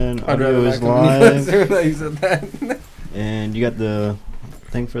friend. I'd rather Audio is not live. You said that. And you got the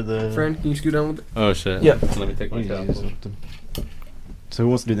thing for the... Friend, can you scoot down with it? Oh, shit. Yeah. Let me take my cap. So who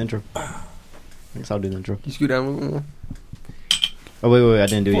wants to do the intro? I guess I'll do the intro. Can you scoot down with it? Oh, wait, I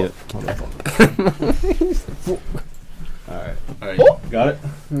didn't do it yet. Hold on. Alright. Got it?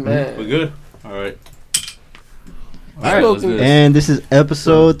 Man. We good? Alright. Alright, Let's do this. And this is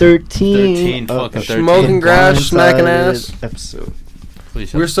episode 13. 13, fucking 13. Smoking grass, smacking ass. Episode. Please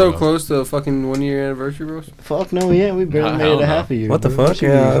shut We're the so fuck up. close to a fucking 1 year anniversary, bros. Fuck no, yeah, we barely Nah, made hell it a no. half a year. What the bro. fuck?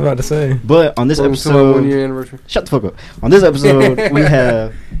 Yeah, I was about to say. But on this Welcome to my episode... 1 year anniversary. Shut the fuck up. On this episode, we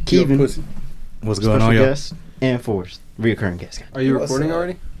have Yo, Keeven, pussy. What's going special on, y'all? guest, and Forrest, reoccurring guest. Are you What's recording up?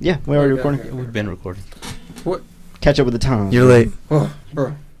 already? Yeah, we're already Okay, recording. okay. We've been recording. Catch up with the times. You're late. Oh,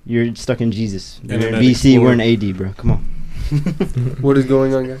 bro. You're stuck in Jesus. You're in Internet BC, we're Explorer. in AD, bro. Come on. What is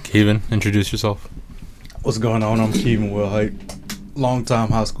going on, guys? Keeven, introduce yourself. What's going on? I'm Keeven Will Hype. Long-time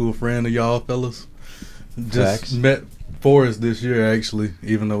high school friend of y'all fellas. Just Facts. met Forrest this year, actually,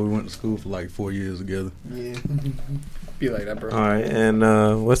 even though we went to school for like 4 years together. Yeah. Be like that, bro. All right, and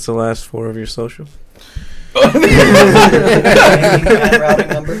what's the last four of your social? Routing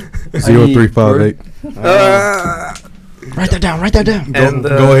number. 0358. Write that down. And,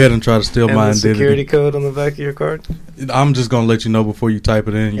 Go ahead and try to steal And my the security identity. code on the back of your card? I'm just going to let you know before you type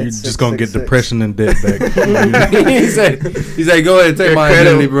it in. You're It's just going to get 666. depression and debt back. He's like, go ahead, take Your my credit-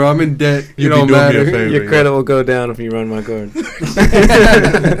 identity, bro. I'm in debt. You You be don't doing me a matter. favor. Your yeah. credit will go down if you run my card.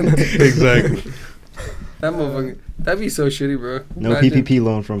 Exactly. That motherfucker. That'd be so shitty, bro. No Imagine. PPP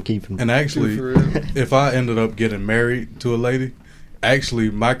loan from Keevan. And actually, Dude, for real. if I ended up getting married to a lady, actually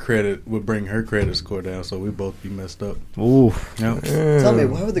my credit would bring her credit score down, so we both be messed up. Ooh, Yep. Tell me,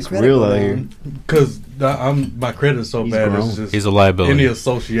 why would the It's credit real go out here. down? Because my credit is so He's bad, grown. it's just He's a liability. any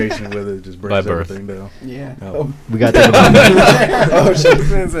association with it just By brings birth. everything down. Yeah. Oh. we got that. Oh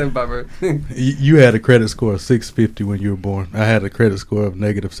shit! Said by birth. You had a credit score of 650 when you were born. I had a credit score of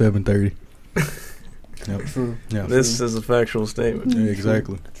negative 730. Yep. True. Yeah. This is a factual statement. Yeah,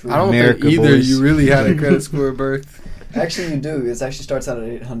 exactly. True. I don't America, think either boys. you really had a credit score at birth. Actually, you do. It actually starts out at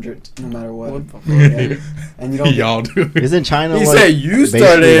 800, no matter what. What the fuck? Yeah. And you don't. Y'all do. Isn't China He like... said you basically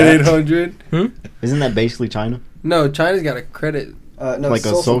started at that? 800. Isn't that basically China? No, China's got a credit. No, Like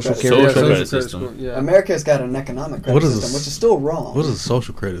a social credit. carrier? Yeah, Social social credit credit system. score. Yeah. America's got an economic credit What is system, this? which is still wrong. What is a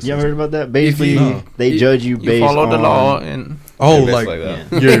social credit You ever system? heard about that? Basically, No. they judge you based on... and Oh, bits like, that.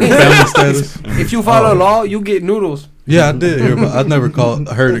 Yeah. your family status? If you follow Oh. law, you get noodles. Yeah, I did hear about I never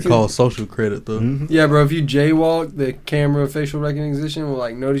heard it called social credit, though. Mhm. Yeah, bro. If you jaywalk, the camera facial recognition will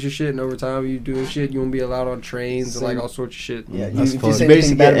like notice your shit, and over time you doing shit, you won't be allowed on trains and like all sorts of shit. Yeah, That's if fun. you say You basically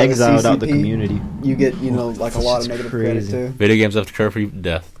anything bad get about the exiled out the CCP, community. you get, like a lot of That's negative crazy. credit too. Video games have to curve for you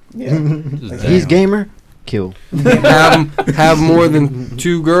death. Yeah. Just He's damn. gamer? Kill. have more than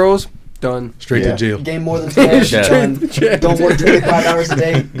 2 girls, done. Straight Yeah. to jail. Game more than 12, Yeah. done. Don't work 25 hours a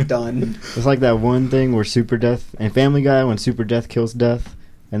day, done. It's like that one thing where Super Death and Family Guy, when Super Death kills Death,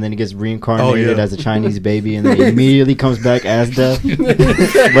 and then he gets reincarnated Oh, yeah. as a Chinese baby, and then he immediately comes back as Death.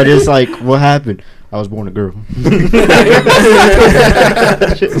 But it's like, what happened? I was born a girl.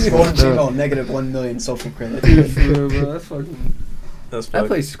 Negative 1 million social credit. Dude, for real, bro. That's fucking. That's That fuck-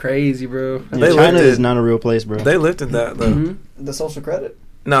 place is crazy, bro. Yeah, They China lifted- is not a real place, bro. They lifted that, though. Mhm. The social credit?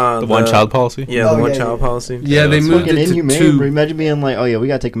 No, The one child policy? Yeah, Oh, the one yeah, child yeah. policy. Yeah, they that's moved Fucking it to inhumane, bro. 2. Imagine being like, oh yeah, we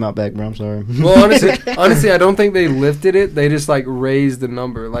gotta take him out back, bro. I'm sorry. Well, honestly, I don't think they lifted it. They just like raised the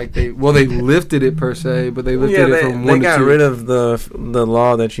number. Like they lifted it per se, but they lifted Yeah, it they, from they 1 to got 2. rid of the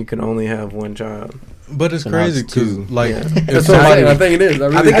law that you can only have one child. But it's So now crazy it's two. because, like, Yeah. if That's what I'm somebody... saying. I think it is. I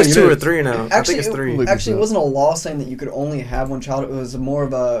really I think it's it 2 or is. 3 now. I think it's 3. Actually, it wasn't a law saying that you could only have one child. It was more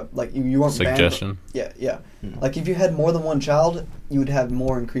of a, like, you weren't banned. Suggestion. Yeah. Like, if you had more than one child, you would have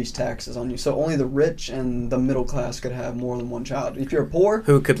more increased taxes on you. So only the rich and the middle class could have more than one child. If you're poor,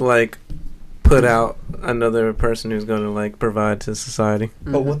 Who could, like, put out another person who's going to, like, provide to society.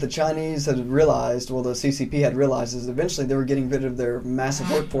 but what the Chinese had realized, well, the CCP had realized, is eventually they were getting rid of their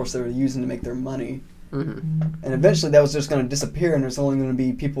massive workforce they were using to make their money. And eventually that was just going to disappear, and there's only going to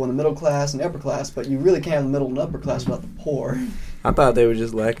be people in the middle class and the upper class, but you really can't have the middle and upper class without the poor. I thought they were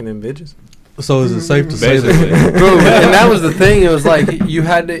just lacking in bitches. So is it safe to say Basically. that... Bro, and that was the thing. It was like you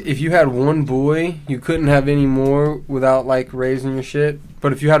had to, if you had one boy, you couldn't have any more without like raising your shit.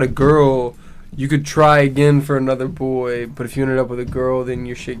 But if you had a girl, you could try again for another boy. But if you ended up with a girl, then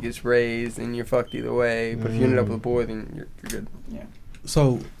your shit gets raised and you're fucked either way. But if you ended up with a boy, then you're good.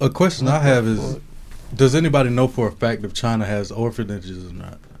 So a question I have is, does anybody know for a fact if China has orphanages or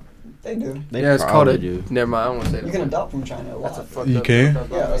not? They do. They yeah, it's called probably a. do. Never mind. I don't want to say You that. can adopt from China a lot. That's a fucked You up. can?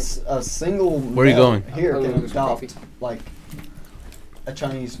 Yeah, a single Where are you male going? here I'm can gonna get some adopt coffee. like a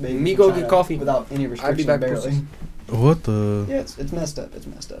Chinese baby. Me from go China get coffee. without any restrictions. back, barely. pussies. What the? Yeah, it's messed up. It's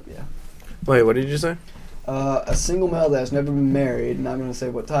messed up. Yeah. Wait, what did you say? A single male that has never been married, not going to say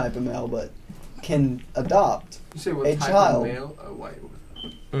what type of male, but can adopt You say what A type child. of male? A white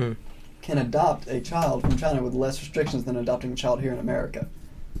one. Mm. can adopt a child from China with less restrictions than adopting a child here in America.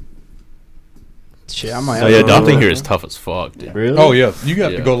 Shit, I might. Oh have yeah, to- adopting here is tough as fuck, dude. Really? Oh yeah, you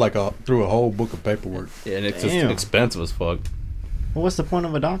have Yeah. to go like through a whole book of paperwork. Yeah, and it's just Damn. expensive as fuck. Well, what's the point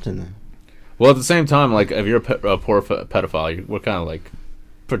of adopting then? Well, at the same time, like if you're a poor pedophile, we're kind of like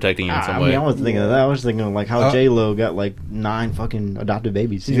protecting you in some I way. mean, I wasn't thinking of that. I was thinking of like how Uh, J Lo got like 9 fucking adopted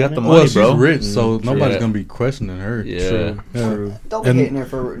babies. She's You know got the what money, Well, she's bro. rich, so Mm, nobody's yeah. gonna be questioning her. Yeah. True. Yeah. True. Don't be And hating her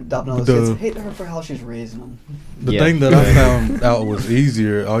for adopting all those the- kids. Hate her for how she's raising them. The Yeah. thing that I found out was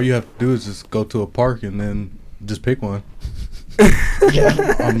easier. All you have to do is just go to a park and then just pick one.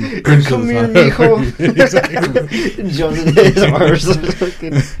 Yeah. I'm pretty sure Come it's here, not- mijo. Exactly. Jumps in his arms.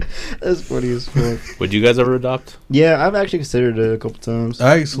 Fucking- That's funny as fuck. Would you guys ever adopt? Yeah, I've actually considered it a couple times.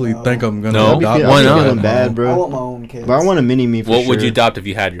 I actually No. think I'm gonna No? adopt. I'd be Why not? feeling bad, I bro. want my own kids. But I want a mini me for What sure. would you adopt if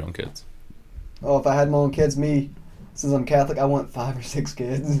you had your own kids? Oh, if I had my own kids, since I'm Catholic, I want 5 or 6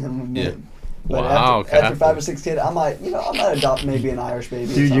 kids. Yeah. But Wow, after 5 or Catholic. 6 kids, I might adopt maybe an Irish baby. or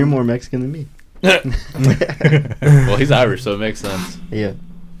Dude, you're something. more Mexican than me. Well, he's Irish, so it makes sense. Yeah.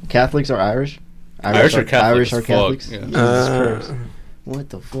 Catholics are Irish? Irish are Catholic Irish as are fuck, Catholics? yeah. Jesus Christ. What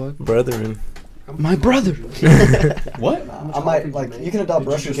the fuck? Brethren. My brother! What? I might, like, you can adopt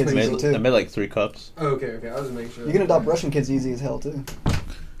Russian kids easy, I too. made like 3 cups. Okay. I was making sure. You can adopt Russian kids easy as hell, too.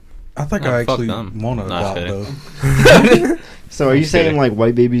 I think Oh, I fuck actually them. want to Nah, adopt kidding. though. So are you I'm saying kidding. like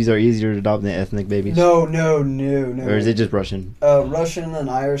white babies are easier to adopt than ethnic babies? No. Or is it just Russian? Russian and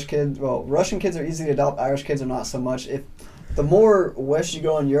Irish kids. Well, Russian kids are easy to adopt. Irish kids are not so much. If the more west you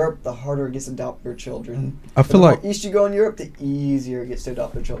go in Europe, the harder it gets to adopt their children. I The feel more like, east you go in Europe, the easier it gets to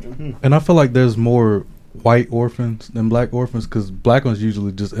adopt their children. and I feel like there's more white orphans than black orphans because black ones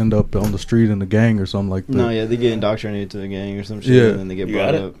usually just end up on the street in a gang or something like that. No, yeah, they get indoctrinated to a gang or some shit, Yeah. and then they get You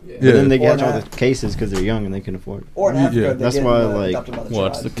brought got it? up. Yeah. But then they Or catch all not. the cases because they're young and they can afford it. Or in Yeah. Africa, they That's get why, like, adopted by the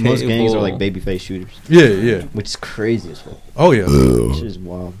what's tribe. the Most gangs are Cable. like babyface shooters, Yeah. which is crazy as fuck. Oh yeah. Shit is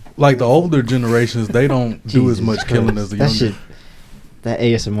wild. Like the older generations, they don't do as Jesus much killing Christ. as the that younger. shit, that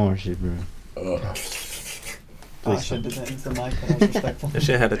ASMR shit, bro. I Please should have did that into the mic, but I was respectful. That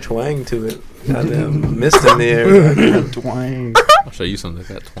shit had a twang to it. Goddamn mist in the air. Twang. I'll show you something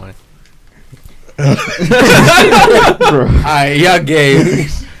like that. 20. Bro. Alright, y'all gay.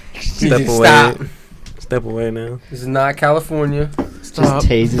 Step away. Stop. Step away now. This is not California. Just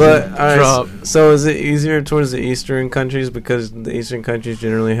tases But him. alright, Drop. so is it easier towards the eastern countries because the eastern countries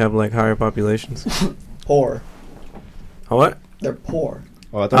generally have like higher populations? Poor. What? They're poor.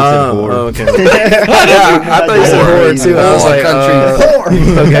 Oh, I thought you said whore. Oh, okay. Yeah, I thought you said Poor. whore too. I was Poor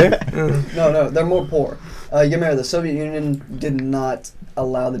like, country. okay. No, they're more poor. You remember the Soviet Union did not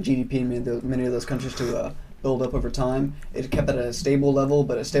allow the GDP in many of those countries to build up over time. It kept it at a stable level,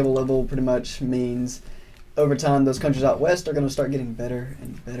 but a stable level pretty much means over time those countries out west are going to start getting better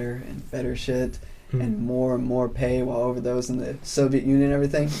and better and better shit and more pay, while over those in the Soviet Union and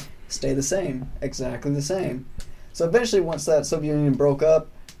everything stay the same, exactly the same. So eventually, once that Soviet Union broke up,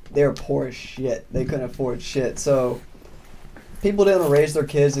 they were poor as shit. They couldn't afford shit. So people didn't raise their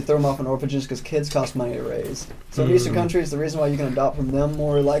kids. They throw them off in orphanages because kids cost money to raise. So in Eastern countries, the reason why you can adopt from them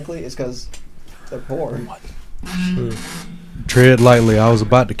more likely is because they're poor. Tread lightly. I was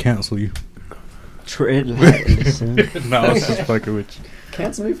about to cancel you. Tread lightly, son. No, I was just fucking with you.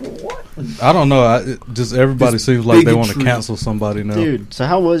 Cancel me for what? I don't know. Just everybody Just seems like they want to bigotry. cancel somebody now. Dude, so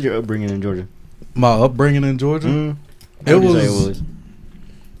how was your upbringing in Georgia? My upbringing in Georgia, Mm. it How would you say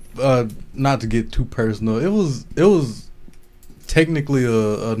was. Not to get too personal, it was technically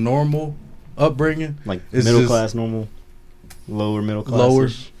a normal upbringing. like It's middle just class, normal, lower middle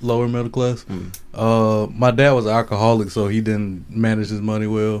class. Lower middle class. Mm. My dad was an alcoholic, so he didn't manage his money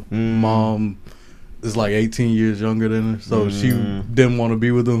well. Mm. Mom is like 18 years younger than her, so she Mm. didn't want to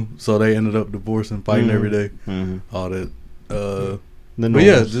be with him. So they ended up divorcing, fighting Mm. every day, Mm-hmm. all that. The But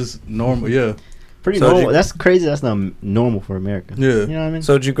yeah, normals. just normal. Yeah, pretty So normal. you- That's crazy. That's not normal for America. yeah. You know what I mean?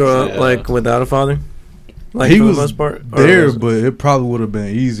 So did you grow up Yeah. like without a father? Like he for was the most part, Or there, was- but it probably would have been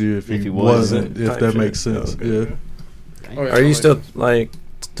easier if If he he wasn't. If Type that shit. makes sense. Okay. Yeah. Are you still like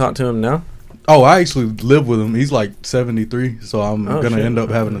talk to him now? Oh, I actually live with him. He's like 73, so I'm Oh, gonna shit. end up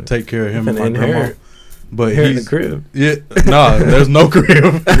having to take care of him and Finna my grandma. inherit. But Here in the he's crib. yeah, nah. There's no crib.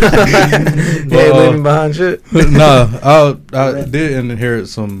 You ain't leaving behind shit. Nah, I did inherit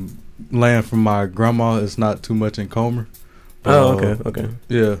some land from my grandma. It's not too much in Comer. Oh, okay, okay.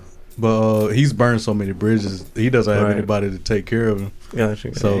 Yeah, But he's burned so many bridges. He doesn't have Right. anybody to take care of him.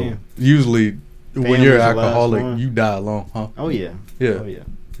 Gotcha. So Damn. usually, when Family's you're the last alcoholic, one. you die alone, huh? Oh yeah. Yeah. Oh yeah.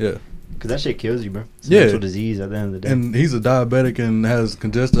 Yeah. Cause that shit kills you, bro. It's a Yeah. mental disease at the end of the day. And he's a diabetic and has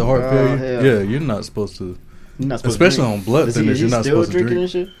congestive heart Oh, failure. hell. Yeah, you're not supposed to. You're not supposed to Especially drink. on blood Is thinners, he you're not still supposed to drinking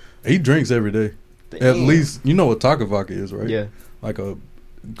drink. and shit? He drinks every day. At Damn. least, you know what Taka Vodka is, right? Yeah. Like a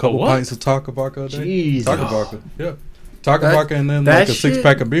couple what? pints of Taka Vodka a day. Jeez. Taka Vodka. Yeah. Taka That- Vodka and then that like a shit-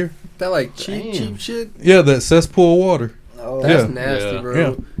 6-pack of beer. That like cheap Damn. shit. Yeah, that cesspool water. Oh, That's Yeah. nasty, Yeah. bro.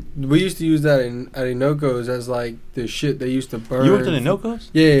 Yeah. We used to use that at Inoko's as like the shit they used to burn. You worked in Inokos?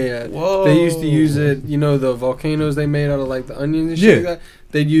 Yeah. Whoa. They used to use it, you know, the volcanoes they made out of like the onions and shit Yeah. like that.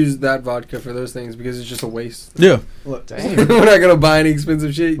 They'd use that vodka for those things because it's just a waste. Yeah. look, Damn. We're not gonna buy any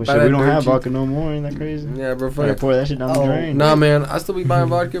expensive shit. Well, Buy shit, that we don't dirt have cheap. vodka no more. Ain't that crazy? Yeah, bro. Gotta Fuck. pour that shit down the Oh. drain. Nah, man. I still be buying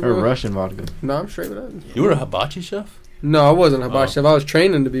vodka, Or bro. Russian vodka. No, I'm straight with that. You were a hibachi chef? No, I wasn't a hibachi Oh. chef. I was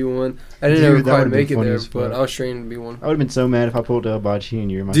training to be one. I didn't Dude, ever that quite would've been make it funny there, as but fuck. I was training to be one. I would have been so mad if I pulled a hibachi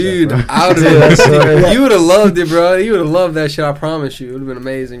and you're my Dude, chef, bro. I would have. You would have loved it, bro. You would have loved that shit. I promise you, it would have been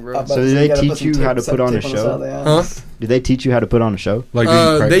amazing, bro. So did they teach you how to put on a show? Huh? Did they teach you how to put on a show? Like, do you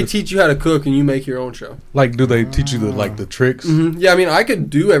They practice? teach you how to cook, and you make your own show. Like, do they teach you the tricks? Yeah, I mean, I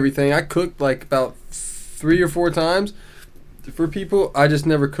could do everything. I cooked like about 3 or 4 times for people. I just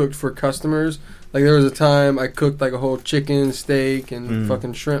never cooked for customers. Like there was a time I cooked like a whole chicken, steak, and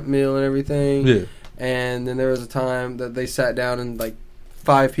fucking shrimp meal and everything. Yeah. And then there was a time that they sat down and like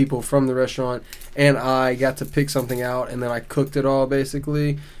 5 people from the restaurant, and I got to pick something out, and then I cooked it all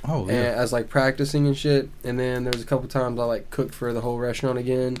basically, Oh, and yeah. as like practicing and shit. And then there was a couple times I like cooked for the whole restaurant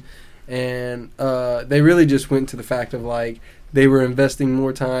again, and they really just went to the fact of like they were investing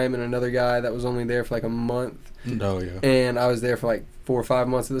more time in another guy that was only there for like a month, Oh, yeah. and I was there for like 4 or 5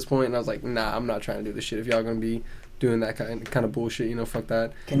 months at this point, and I was like, nah, I'm not trying to do this shit if y'all gonna be doing that kind of bullshit, you know, fuck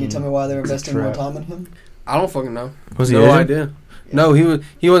that. Can you tell me why they're It's a investing more trap. time in him? I don't fucking know. Was he no Asian? idea. No,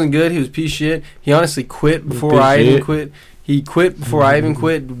 he wasn't good. He was piece of shit. He honestly quit before Piece I of even shit. quit. He quit before I even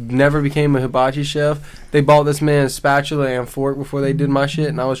quit. Never became a hibachi chef. They bought this man a spatula and fork before they did my shit,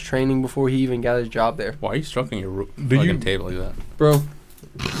 and I was training before he even got his job there, Why are you stroking your Do fucking you- table like that? bro.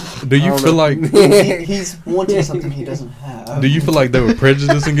 Do you I don't feel know. like He's wanting something he doesn't have. do you feel like they were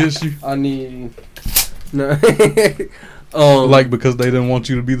prejudiced against you? I need no. Like because they didn't want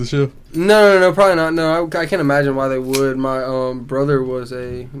you to be the chef? No, probably not. No, I can't imagine why they would. My brother was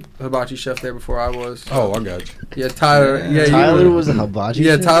a hibachi chef there before I was. Oh, I got you. Yeah, Tyler. Yeah, Tyler you, was a hibachi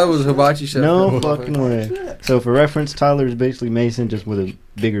Yeah, chef? Tyler was a hibachi chef. No there. fucking way. So for reference, Tyler is basically Mason just with a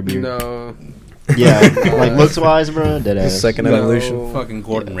bigger beard. No. Yeah, like looks wise, bro. Dead ass. Second No. evolution. Fucking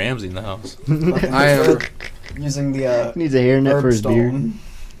Gordon Ramsay in the house. I am. using the Needs a hairnet herb for his beard. stone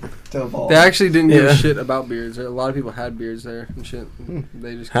to evolve. They actually didn't give Yeah. a shit about beards. A lot of people had beards there and shit.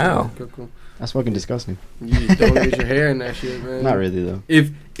 They just How? cook them. That's fucking disgusting. You just don't get your hair in that shit, man. Not really though.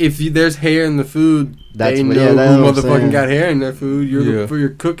 If there's hair in the food, That's they what- know yeah, that's who what I'm motherfucking saying. got hair in their food. Yeah. You're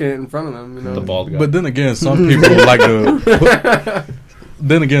cooking it in front of them. You know. The bald guy. But then again, some people like to.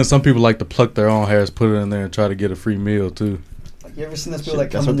 Then again, some people like to pluck their own hairs, put it in there, and try to get a free meal too. Like, you ever seen those Shit, people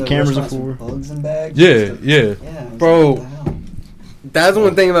like that's come in what the the cameras are restaurants with for. bugs in bags? Yeah, Just to- yeah. Yeah, it's Bro. like, what the hell? That's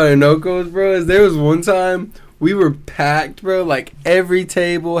one thing about Inoko's, bro. Is there was one time we were packed, bro. Like every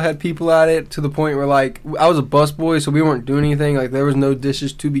table had people at it to the point where like I was a busboy, so we weren't doing anything. Like there was no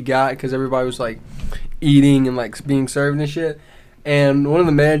dishes to be got because everybody was like eating and like being served and shit. And one of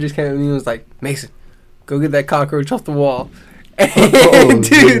the managers came to me and was like, "Mason, go get that cockroach off the wall." And Oh,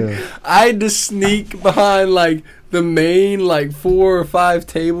 dude, yeah. I had to sneak behind like the main like 4 or 5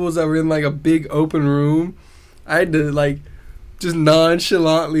 tables that were in like a big open room. I had to like just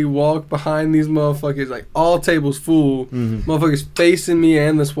nonchalantly walk behind these motherfuckers, like all tables full, motherfuckers facing me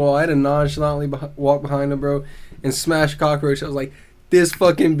and this wall. I had to nonchalantly walk behind them, bro, and smash cockroach. I was like this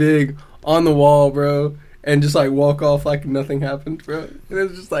fucking big on the wall, bro, and just like walk off like nothing happened, bro. And it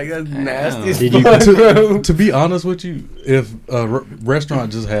was just like that's nasty as Did you- fuck, bro. To be honest with you, if a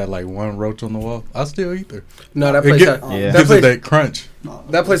restaurant just had like one roach on the wall, I still eat there. No, that It place get- had Yeah. Gives that it place, that crunch.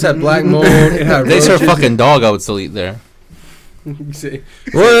 that place had black mold. It had If they serve roaches. fucking dog, I would still eat there. You see,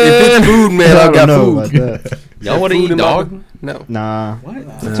 What? if it's food, man, I don't got know food. about that. Y'all want to Food eat in my- dog? No. Nah,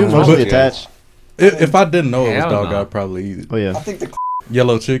 Nah. too But- emotionally attached. If I didn't know it was Hell dog, no. I'd probably eat it. Oh yeah. I think the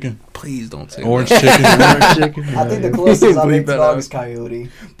Yellow chicken, Please don't say orange that. chicken. I think the closest I Bleep think to that dog out. is coyote.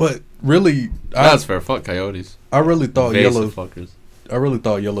 But really, That's fair. Fuck coyotes. I really thought Invasive yellow. fuckers. I really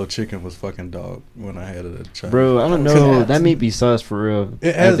thought yellow chicken was fucking dog when I had it at China. Bro, I don't know. That meat be sus for real. It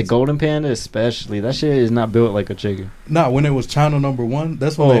At has- the golden panda, especially, that shit is not built like a chicken. Nah, when it was China #1,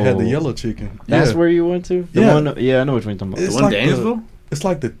 that's when they had the Oh. yellow chicken. That's yeah. where you went to. The Yeah. one, yeah, I know which one you're talking It's The one like in Danesville? It's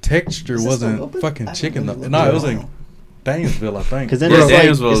like the texture Is this still wasn't open? fucking I chicken. don't really No, it look was at in all. Dansville, I think. Because then Yeah, it's like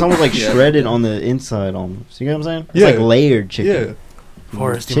Danielsville- it's almost like yeah. shredded on the inside almost. You know what I'm saying? It's Yeah. like layered chicken. Yeah.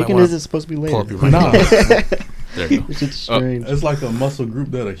 Forrest, you might Chicken wanna isn't supposed to be Pull up layered. your Nah, There you go. It's just Oh. strange. it's like a muscle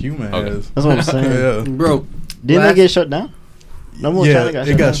group that a human Okay. has. That's what I'm saying. Yeah. Bro, Didn't Last- they get shut down? Number one Yeah, China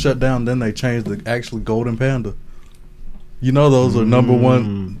it got shut down. Then they changed the actually golden panda. You know those are number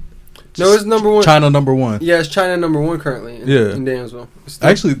one. no, it's number one. China number one. Yeah, it's China number one currently in, Yeah. in Danielsville. It's still,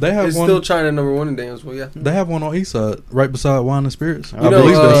 Actually, they have it's one. still China number one in Danielsville, yeah. They have one on East Side, right beside Wine and Spirits. I You know,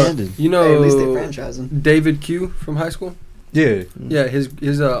 believe they uh, ended. You Hey, at least they know franchising. David Q from high school? Yeah. Yeah, his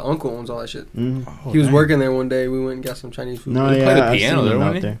uncle owns all that shit. Mhm. Oh, He was dang. working there one day. We went and got some Chinese food. No, He yeah, played the I've piano seen there, him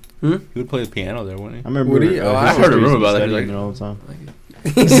out wouldn't there. He would play the piano there, wouldn't he? I remember. Would he? Oh, I his heard a sister rumor used to about that. study He's him like- all the time.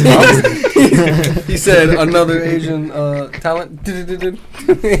 he said another Asian talent.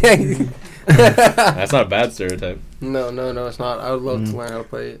 That's not a bad stereotype. No, it's not. I would love to Mm. learn how to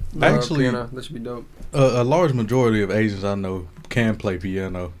play it. Actually- piano. That should be dope. A large majority of Asians I know can play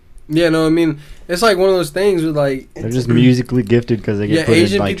piano. Yeah, no, I mean, it's like one of those things with like, They're just musically gifted because they get Yeah, put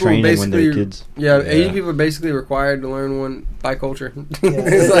Asian in like people training when they're basically- kids. yeah, Yeah. Asian people are basically required to learn one by culture. Yeah,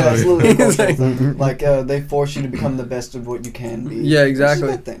 It's like- absolutely. it's like- They force you to become the best of what you can be. Yeah, exactly.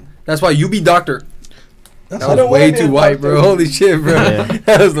 Which is a good thing. that's why you be doctor. That's, That I was don't way wanna be too a white, bro. doctor. Holy shit, bro. Yeah.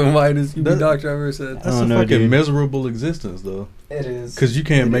 That was the whitest you be That- doctor I've ever said. that's Oh, a no, fucking dude. miserable existence, though. It is. Because you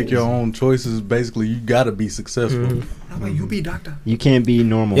can't It make is. your own choices. Basically, you got to be successful. Mhm. How about you be doctor? You can't be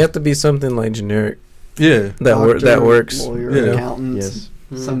normal. You have to be something like generic Yeah. that Doctor, works. Lawyer, Yeah. accountant, Yes.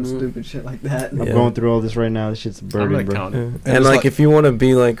 some Mhm. stupid shit like that. I'm Yeah. going through all this right now. This shit's a I'm burden, an bro. accountant. And it's like like- if you want to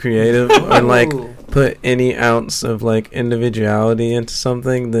be like creative and like Ooh. put any ounce of like individuality into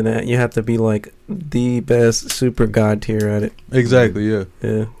something, then you have to be like the best super god tier at it. Exactly, yeah.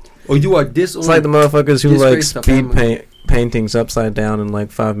 Yeah, Or you are this. it's like the motherfuckers who like Disgrace the speed family. paint paintings upside down in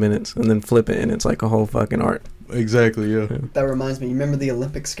like 5 minutes and then flip it and it's like a whole fucking art. Exactly, yeah. That reminds me. You remember the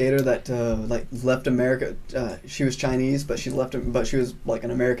Olympic skater that left America? She was Chinese, but she was like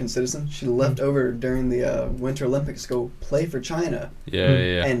an American citizen. She left over during the Winter Olympics to go play for China. Yeah.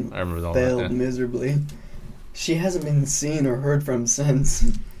 And I remember all Failed that. Yeah. miserably. She hasn't been seen or heard from since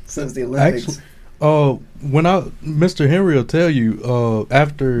the Olympics. When Mr. Henry will tell you,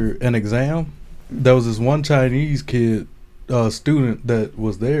 after an exam, there was this one Chinese kid, student that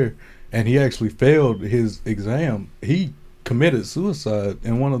was there, and he actually failed his exam. He committed suicide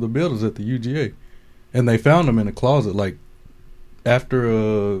in one of the buildings at the UGA, and they found him in a closet like after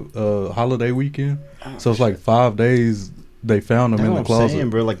a holiday weekend. Oh, So it's like 5 days they found him That's in what the I'm closet. saying,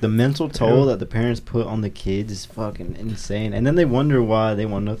 bro. Like the mental toll Yeah. that the parents put on the kids is fucking insane. And then they wonder why they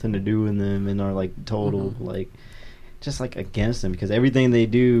want nothing to do with them and are like total like just like against them because everything they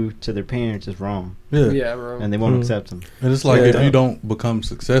do to their parents is wrong Yeah. Yeah, bro. and they won't Mhm. accept them. And it's like Yeah. if you don't become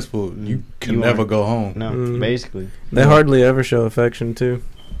successful, you can You never aren't. go home. No, Mhm. basically. They hardly ever show affection too.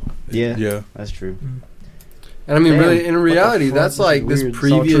 Yeah, Yeah. that's true. And I mean, Damn, really, in what the reality, fuck? that's This is like this weird. It's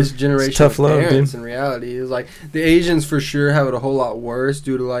all previous true. generation It's tough of love, parents. dude. In reality, is like the Asians for sure have it a whole lot worse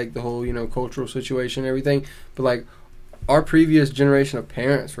due to like the whole cultural situation and everything. But like our previous generation of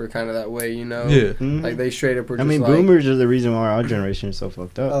parents were kind of that way, Yeah. Mhm. Like they straight up were. I Just mean, like, boomers are the reason why our generation is so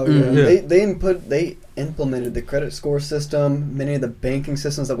fucked up. Oh Mm. yeah, Yeah. they implemented the credit score system. Many of the banking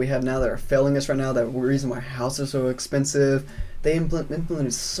systems that we have now that are failing us right now. That reason why houses are so expensive. They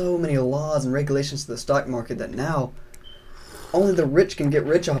implemented so many laws and regulations to the stock market that now only the rich can get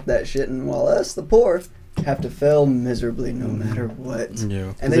rich off that shit, and while us, the poor, have to fail miserably no matter what.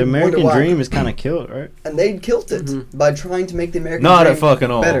 Yeah. And the they American wonder why. dream is kind of killed, right? And they killed it Mhm. by trying to make the American Not dream at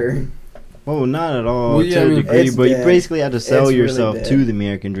fucking all. better. Oh, not at all Well, yeah, to I a mean, degree, it's but you dead. basically have to sell It's really yourself dead. to the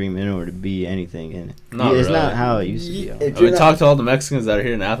American dream in order to be anything in it. Not It's really. not how it used to be. If I you're mean, not- talk to all the Mexicans that are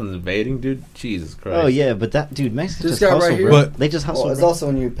here in Athens invading, dude. Jesus Christ. Oh yeah, but that dude, Mexico This just guy right hustle, here? bro. But- They just hustle. Well, it's bro. also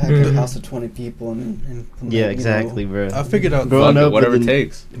when you pack a house of 20 people and Yeah, exactly, bro. I figured out Growing Fuck it, up whatever with it the-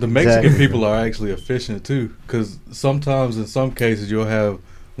 takes. the Mexican Exactly. people are actually efficient too, because sometimes in some cases you'll have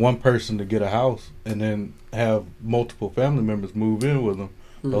one person to get a house and then have multiple family members move in with them.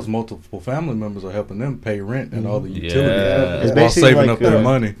 Mhm. Those multiple family members are helping them pay rent and all the Yeah. utilities It's while basically saving like, up their uh,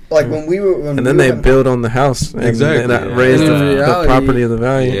 money. Like when we were, And then they build on the house and Exactly. that Yeah. raise And in the reality- property of the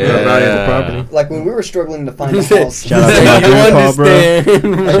value, the Yeah. value of the property. like when we were struggling to find a house. Shout out to my You grandpa, bro. understand?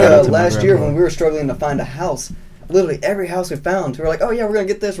 Like, Shout out to my last year grandpa. when we were struggling to find a house, literally every house we found, we were like, oh yeah, we're gonna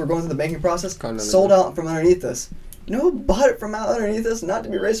get this. We're going through the banking process. Condemn it. Sold out from underneath us. You know who bought it from out underneath us? Not to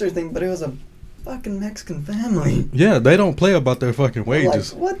be racist or anything, but it was a fucking Mexican family. Yeah, they don't play about their fucking Like,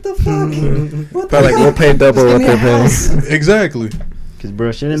 wages. what the fuck? What the But like, fuck? we'll pay double Just give what me a they're paying. house. Exactly. Because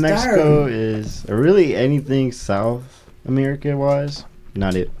bro, shit in It's Mexico tiring. is or really anything South America wise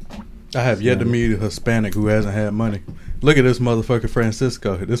not it. I have yet to meet a Hispanic who hasn't had money. Look at this motherfucker,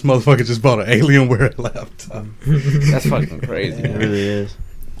 Francisco. This motherfucker just bought an Alienware laptop. That's fucking crazy. It really is.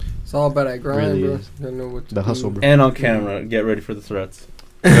 It's all about that grind, Really bro. is. You gotta know what to The do. hustle, bro. And on camera, get ready for the threats.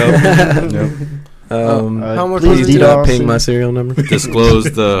 Nope. How much please was DDoS it? Did I ping and- my serial number?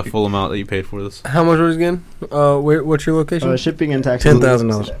 Disclose the full amount that you paid for this. How much was it again? What's your location? Shipping and taxes.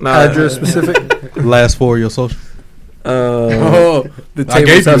 $10,000. Address specific. Last four of your social. Oh, the I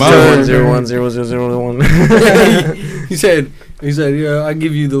gave you tabletop mine. turn. 0100001. He said, yeah, I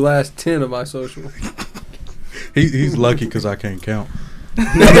give you the last 10 of my social. He's lucky because I can't count.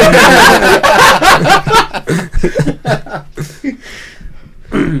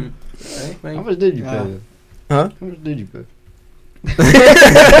 How much did you pay? Huh? How much did you pay?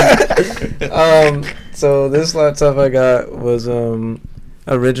 So this laptop I got was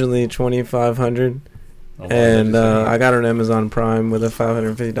originally $2,500, and I got it on Amazon Prime with a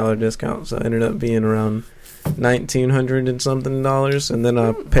 $550 discount, so it ended up being around $1,900 and something dollars, and then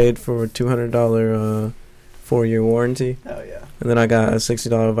I paid for a $200 4-year warranty, Oh yeah. and then I got a $60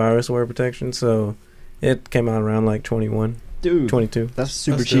 virusware protection, so it came out around like 21, Dude, 22. that's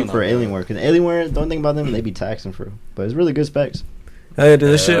super That's still cheap for not bad. Alienware. Because Alienware, the only thing about them, they be taxing for. But it's really good specs. Hey, dude,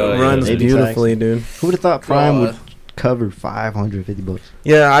 this shit Yeah, runs they do beautifully, dude. Who would have thought Prime would God. cover $550?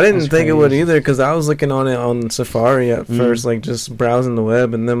 Yeah, I didn't That's think it would crazy. either because I was looking on it on Safari at Mm. first, like just browsing the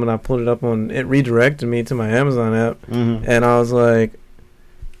web, and then when I pulled it up on, it redirected me to my Amazon app, Mm-hmm. and I was like,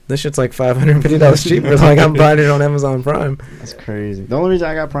 this shit's like $550 cheaper. Like I'm buying it on Amazon Prime. That's crazy. The only reason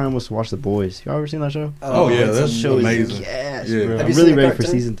I got Prime was to watch The Boys. Y'all ever seen that show? Oh, yeah, it's that's show is amazing. Yes, Yeah. bro. Have I'm you really seen the ready for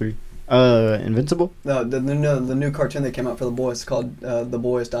cartoon? season 3. Invincible? The new cartoon that came out for the boys called The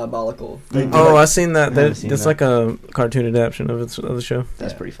Boys Diabolical. They do, Oh, like, I seen that. I haven't seen It's that. like a cartoon adaptation of the show.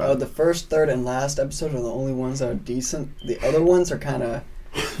 That's pretty fun. the first, third, and last episode are the only ones that are decent. The other ones are kind of.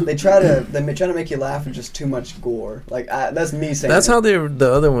 They try to make you laugh with just too much gore. Like that's me saying. That's it. how the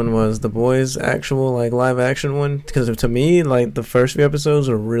other one was. The Boys actual like live action one. Because to me, like the first few episodes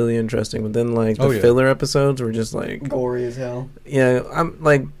were really interesting, but then like the Oh, yeah. filler episodes were just like, gory as hell. yeah, I'm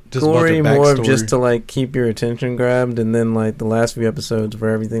like Just a bunch gory of more of backstory. just to like keep your attention grabbed, and then like the last few episodes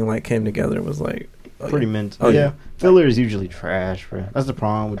where everything like came together was like Pretty mint. Oh, yeah. yeah. Filler is usually trash, bro. That's the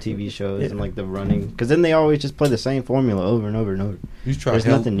problem with TV shows Yeah. and like the running. Because then they always just play the same formula over and over and over. You try There's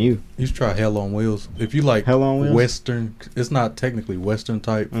hell. nothing new. You should try Hell on Wheels. If you like Hell on Wheels? Western, it's not technically Western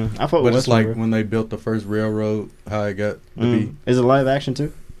type, I fuck with but it's Western, like bro. when they built the first railroad, how it got to be. Is it live action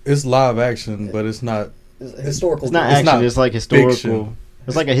too? It's live action, but it's not. It's historical. It's not drama. It's action. not It's like historical. fiction.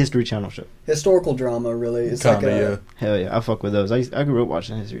 It's like a History Channel show. Historical drama, really. It's Kinda, like a, yeah. Hell yeah, I fuck with those. I grew up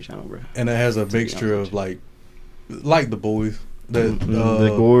watching History Channel, bro. And it has a mixture of like The Boys. That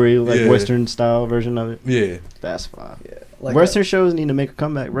The gory, like yeah. Western style version of it. Yeah. That's fine. Yeah, like Western shows need to make a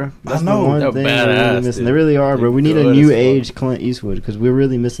comeback, bro. That's know. the one They're thing we're badass, really missing. dude. They really are, bro. We need a Good new as fuck. age Clint Eastwood because we're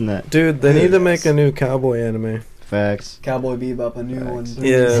really missing that. dude. They need to Yes. make a new cowboy anime. Facts. Cowboy Bebop, a new one.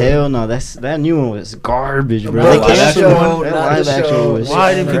 Yeah. Hell no, that new one was garbage, bro. Not They the canceled show, one. That not live the action show. was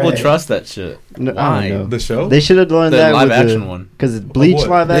Why do Yeah, people right. trust that shit? No, Why? I don't know. The show? They should have done The that live with action one. because Bleach what?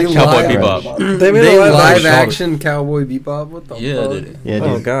 live They action. Cowboy live- Bebop. They made They a live live action. action Cowboy Bebop. What the Yeah, fuck? dude. Yeah,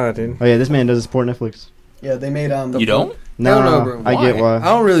 Oh dude. god, dude. Oh yeah, this man doesn't support Netflix. Yeah, they made You don't? No, Hell no, bro. I get I why.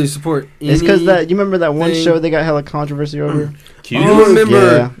 don't really support. It's because any that you remember that one thing. show they got hella controversy over. Cute. You remember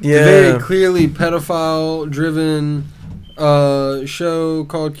Yeah. the Yeah. very clearly pedophile-driven show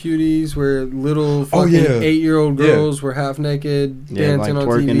called Cuties, where little fucking yeah. 8-year-old Yeah. girls were half naked Yeah, dancing like on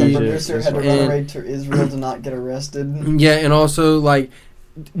twerking The and TV. producer had to run And- away to Israel to not get arrested. Yeah, and also like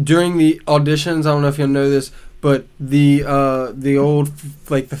during the auditions, I don't know if you'll know this, but the old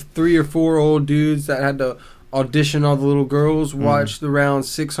like the 3 or 4 old dudes that had to audition all the little girls watched around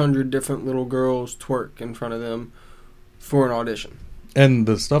 600 different little girls twerk in front of them for an audition. And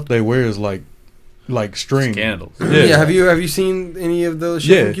the stuff they wear is like string. Scandals. Yeah, have you seen any of those?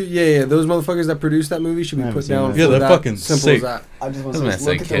 Yeah. Yeah. Those motherfuckers that produced that movie should I be haven't put seen down. that. For Yeah, they're that fucking simple sick. as that. I just want Doesn't to that say,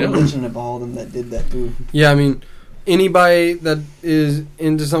 say look at the kid? religion of all of them that did that too. Yeah, I mean, anybody that is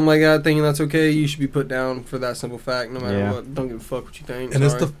into something like that, thinking that's okay, you should be put down for that simple fact. No matter Yeah. what, don't give a fuck what you think. And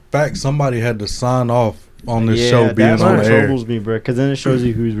it's the fact somebody had to sign off on this Yeah, show being that's on what air. troubles me, bro. Because then it shows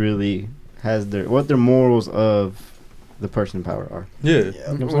you who's really has what their morals of the person in power are. Yeah. Yeah. You know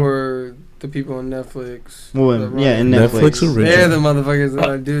what I'm saying? or the people on Netflix. Well, that yeah, run and it. Netflix Netflix. original. They're the motherfuckers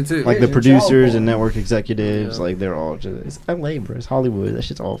that do it too. Like the Here's your child producers porn. and network executives, Yeah. like they're all just it's LA, bro. It's Hollywood. That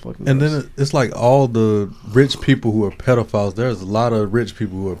shit's all fucking. And gross. then it's like all the rich people who are pedophiles. There's a lot of rich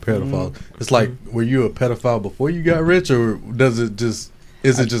people who are pedophiles. It's like, were you a pedophile before you got rich, or does it just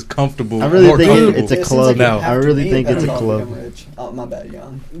Is it just comfortable? I really more think comfortable? it's a It seems club. like you now. have I to really be think it's a better off club. become rich. Oh, my bad,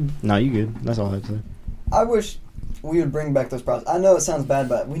 Jan. No, you good. That's all I have to say. I wish we would bring back those problems. I know it sounds bad,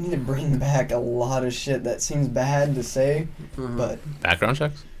 but we need to bring back a lot of shit that seems bad to say, but Background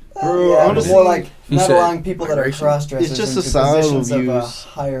checks. Bro, yeah, honestly, more like you not said allowing people that are migration. cross-dressers It's just into societal positions of views.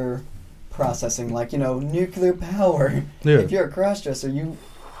 higher processing, like nuclear power. Yeah. If you're a cross-dresser,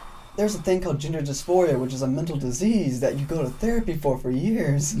 there's a thing called gender dysphoria, which is a mental disease that you go to therapy for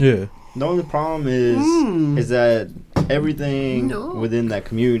years. Yeah. The only problem is that everything within that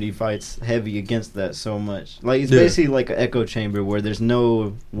community fights heavy against that so much. Like, it's basically like an echo chamber where there's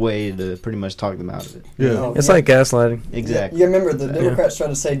no way to pretty much talk them out of it. Yeah. It's like gaslighting. Exactly. You remember the Democrats tried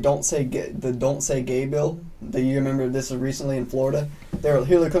to say don't say gay bill? You remember this recently in Florida? Hillary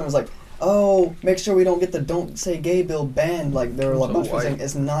Clinton was like, oh, make sure we don't get the don't say gay bill banned. Like, there were a bunch of people saying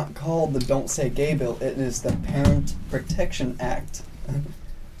it's not called the don't say gay bill. It is the Parent Protection Act.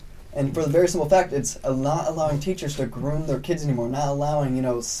 And for the very simple fact, it's not allowing teachers to groom their kids anymore, not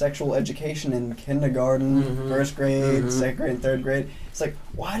allowing, sexual education in kindergarten, first grade, second grade, and third grade. It's like,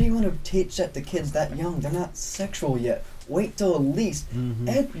 why do you want to teach that to kids that young? They're not sexual yet. Wait till at least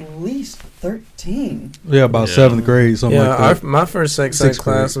 13. Yeah, about 7th grade, something like that. My first sex ed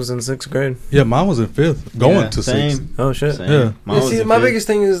class was in 6th grade. Yeah, mine was in 5th, going to 6th. Oh shit. Same. Yeah. See, my biggest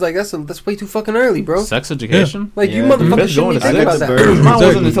thing is like that's way too fucking early, bro. Sex education. Like you Yeah, motherfuckers dude. shouldn't be Going thinking to about that. sixth. Mine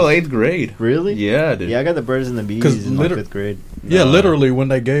wasn't Exactly. until 8th grade. Really? Yeah, dude. Yeah, I got the birds and the bees 'Cause in like 5th grade. Yeah, literally, when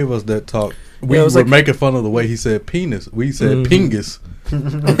they gave us that talk, we it were was like- making fun of the way he said penis. We said Mhm. pingus.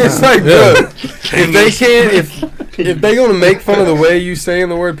 It's like, bro, if they gonna make fun of the way you saying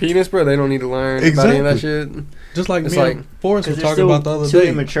the word penis, bro, they don't need to learn about any of that shit. Just like It's me like- and Forrest were Because talking about the other too day.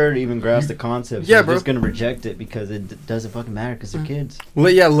 immature to even grasp the concept. Yeah, Yeah, bro. Just gonna reject it because it doesn't fucking matter because they're kids.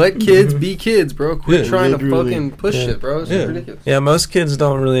 Let kids be kids, bro. Quit Yeah, trying to literally. fucking push Yeah. shit, bro. It's Yeah. ridiculous. Yeah, most kids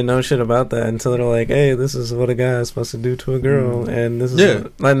don't really know shit about that until they're like, "Hey, this is what a guy is supposed to do to a girl," and this is Yeah.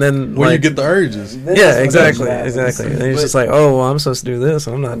 and then Where you like, get the urges. yeah, exactly. And he's just like, "Oh, well, I'm supposed to do this.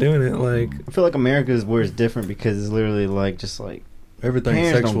 I'm not doing it." Like, I feel like America is where it's different because it's literally like just like Everything's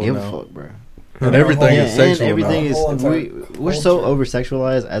parents sexual don't give now. a fuck, bro. And everything Yeah, is sexual and everything now. is Whole entire we're so culture. over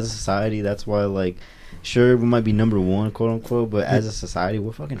sexualized as a society. That's why like. Sure, we might be number one, quote unquote, but as a society,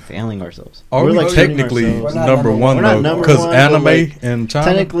 we're fucking failing ourselves. Are we're we like cheating technically ourselves. We're not number number one We're not though? number Because one, but, anime like, and China.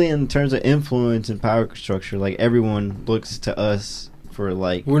 Technically, in terms of influence and power structure, like everyone looks to us for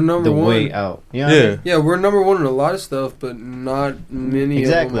like We're number the one. way out. You know what I Yeah. mean? Yeah, we're number one in a lot of stuff, but not many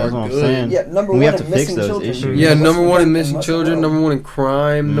Exactly, of that's them what are I'm good. saying. Yeah, number We one have in to fix missing those children. issues. Yeah, Western number one in Western missing Western children, world. number one in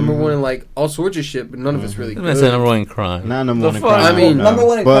crime, number Mhm. one in like all sorts of shit, but none of it's really I'm good. not saying number one in crime. Not number The one in fuck? crime. I mean, no. Number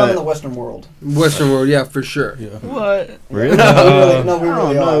one in But- crime in the Western world. Western world, yeah, for sure. Yeah. What? Really? No, we really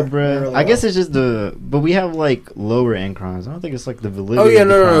I don't are. know, We bro. really I guess are. it's just but we have like lower end crimes. I don't think it's like the validity. Oh, yeah, of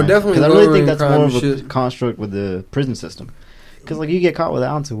the no, crime. definitely 'Cause I really lower think end that's more of crime a shit. construct with the prison system. Because like you get caught with an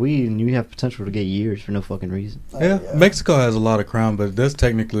ounce of weed and you have potential to get years for no fucking reason. Yeah, Mexico has a lot of crime, but there's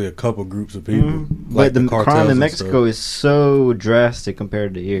technically a couple groups of people. Mhm. Like But the cartels crime in and Mexico stuff. is so drastic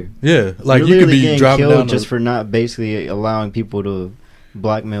compared to here. Yeah, like You're you could literally be getting dropping killed down just a- for not basically allowing people to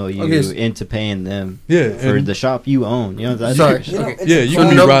blackmail you Okay, into paying them yeah, for and- the shop you own. You know that's Sorry. You know, Okay. it's yeah, a you crime.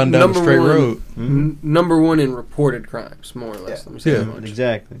 could be num- riding down the number straight one- road. Mhm. Number one in reported crimes, more or less. Yeah. Let me say Yeah. that much.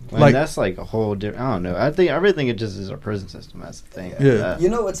 Exactly. Like- Like that's like a whole different. I don't know. I really think it just is our prison system. That's the thing. Yeah. You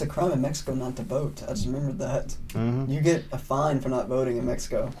know, it's a crime in Mexico not to vote. I just remembered that. Mm-hmm. You get a fine for not voting in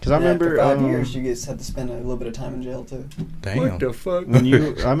Mexico. 'Cause I And after remember, 5 years, you have to spend a little bit of time in jail too. Damn. What the fuck?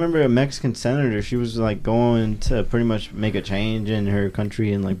 I remember a Mexican senator. She was like going to pretty much make a change in her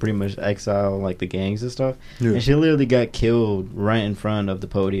country and like pretty much exile like the gangs and stuff. Yeah. And she literally got killed right in front of the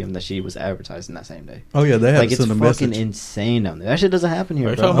podium that she was advertising that same day. Oh yeah, they had Like to it's send a fucking message. insane down there. That shit doesn't happen Are here,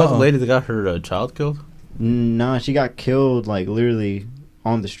 you bro. talking about the Uh-uh. lady that got her child killed? Nah, she got killed like literally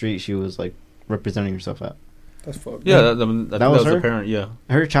on the street. She was like representing herself out. That's fucked. Yeah, up. I think That that was was her? the parent. Yeah.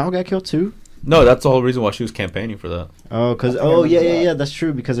 Her child got killed too. No, that's the whole reason why she was campaigning for that. Oh, cause I think I remember that. yeah, that's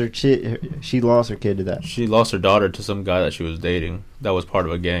true because she lost her kid to that. She lost her daughter to some guy that she was dating that was part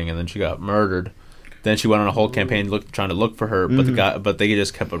of a gang, and then she got murdered. Then she went on a whole campaign trying to look for her, Mhm. but they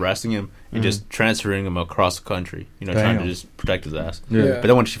just kept arresting him and Mhm. just transferring him across the country. You know, trying to Damn. just protect his ass. Yeah. But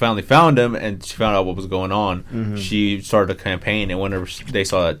then when she finally found him and she found out what was going on, Mhm. she started a campaign. And whenever they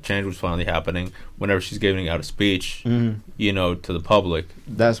saw that change was finally happening, whenever she's giving out a speech, Mhm. you know, to the public,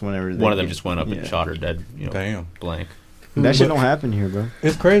 That's whenever one of them just went up yeah. and shot her dead. You know, Damn. blank. That shit don't happen here, bro.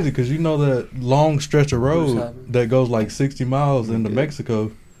 It's crazy because you know that long stretch of What's road happening? that goes like 60 miles into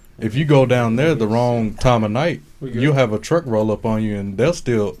Mexico. If you go down there the wrong time of night, you'll have a truck roll up on you and they'll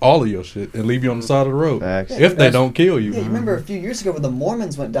steal all of your shit and leave you on the side of the road. Facts. If they don't kill you. Yeah, you remember a few years ago when the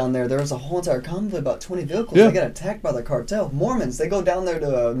Mormons went down there was a whole entire convoy, about 20 vehicles. Yeah. They got attacked by the cartel. Mormons, they go down there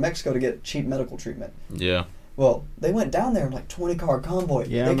to Mexico to get cheap medical treatment. Yeah. Well, they went down there in like 20-car convoy.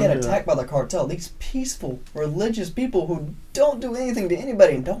 Yeah, they get attacked by the cartel. These peaceful, religious people who don't do anything to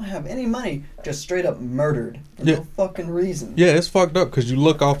anybody and don't have any money, just straight up murdered for no fucking reason. Yeah, it's fucked up because you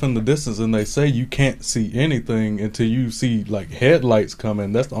look off in the distance and they say you can't see anything until you see like headlights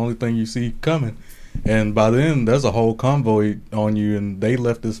coming. That's the only thing you see coming. And by then, there's a whole convoy on you, and they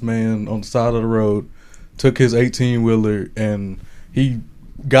left this man on the side of the road, took his 18-wheeler, and he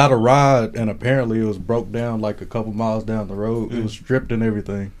got a ride, and apparently it was broke down like a couple miles down the road. It was stripped and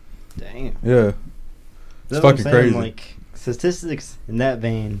everything. Damn. Yeah. That's It's what I'm fucking saying, crazy. Like, statistics in that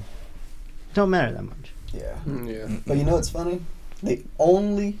vein don't matter that much. Yeah. Yeah. But you know what's funny? The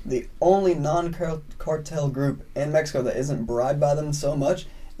only non-cartel group in Mexico that isn't bribed by them so much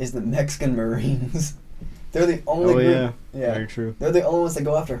is the Mexican Marines. They're the only group. Yeah. Very true. They're the only ones that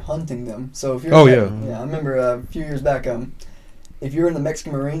go after hunting them. So if you're yeah. I remember a few years back if you're in the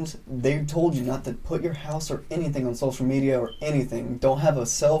Mexican Marines, they told you not to put your house or anything on social media or anything. Don't have a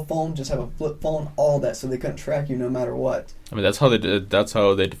cell phone, just have a flip phone, all that, so they couldn't track you no matter what. I mean, that's how they did. That's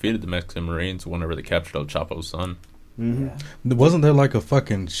how they defeated the Mexican Marines whenever they captured El Chapo's son. Mm-hmm. Yeah. Wasn't there like a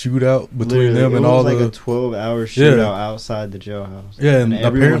fucking shootout between Literally, them and it all was like the... a 12-hour shootout outside the jailhouse. Yeah, and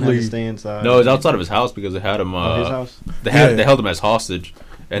everyone apparently... had to stay inside. No, it was outside of his house because they had him. His house? They held him as hostage,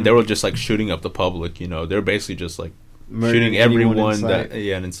 and they were just like shooting up the public. You know, they were basically just like shooting everyone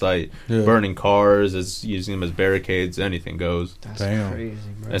in sight, burning cars, using them as barricades. Anything goes. That's Damn. crazy,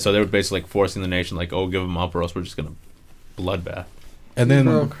 bro. And so they were basically like forcing the nation, like, oh, give them up, or else we're just gonna bloodbath. And then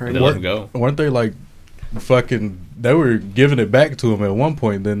And they let him go. weren't they like fucking? They were giving it back to him at one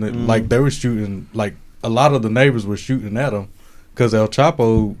point. Then like they were shooting. Like a lot of the neighbors were shooting at him because El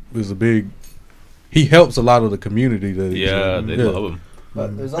Chapo is a big. He helps a lot of the community. They love him.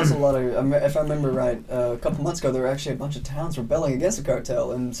 But there's also a lot of, if I remember right, a couple months ago there were actually a bunch of towns rebelling against the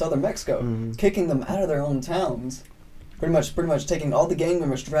cartel in southern Mexico, kicking them out of their own towns. Pretty much taking all the gang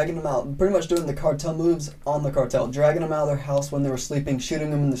members, dragging them out, pretty much doing the cartel moves on the cartel, dragging them out of their house when they were sleeping,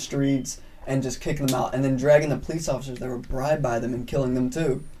 shooting them in the streets, and just kicking them out, and then dragging the police officers that were bribed by them and killing them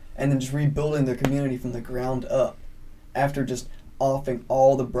too, and then just rebuilding their community from the ground up, after just offing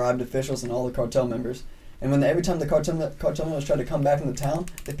all the bribed officials and all the cartel members. And every time the cartel members tried to come back into town,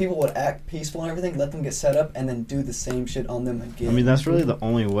 the people would act peaceful and everything, let them get set up, and then do the same shit on them again. I mean, that's really the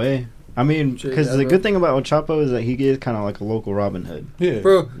only way. I mean, because the good thing about El Chapo is that he is kind of like a local Robin Hood. Yeah,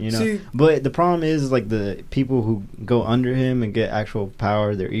 bro. You know, but the problem is like the people who go under him and get actual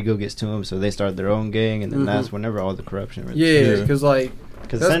power, their ego gets to them, so they start their own gang, and then that's whenever all the corruption. Really because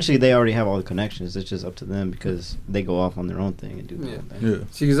because essentially they already have all the connections. It's just up to them because they go off on their own thing and do their own thing. Yeah.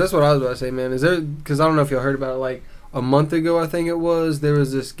 See, because that's what I was about to say, man. Is there? Because I don't know if y'all heard about it. Like a month ago, I think it was. There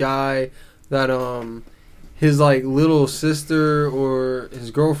was this guy that his like little sister or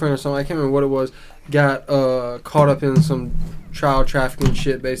his girlfriend or something, I can't remember what it was, got caught up in some child trafficking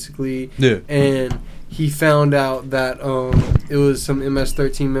shit basically. Yeah. And he found out that it was some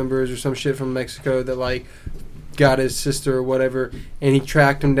MS-13 members or some shit from Mexico that like got his sister or whatever, and he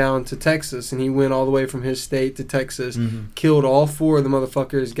tracked him down to Texas, and he went all the way from his state to Texas, killed all 4 of the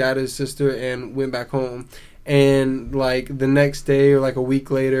motherfuckers, got his sister, and went back home. And like the next day or like a week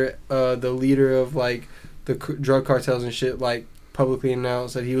later, the leader of like the drug cartels and shit like publicly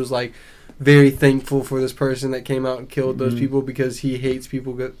announced that he was like very thankful for this person that came out and killed those people because he hates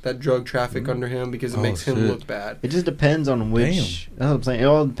people that drug traffic under him because it makes him look bad. It just depends on which. That's what I'm saying. It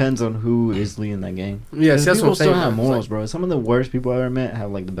all depends on who is leading that gang. Yeah, that's people what I'm saying. Still have morals, bro. Some of the worst people I ever met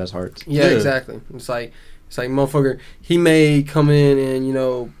have like the best hearts. Yeah, exactly. It's like motherfucker. He may come in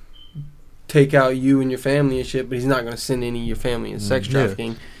and take out you and your family and shit, but he's not gonna send any of your family in sex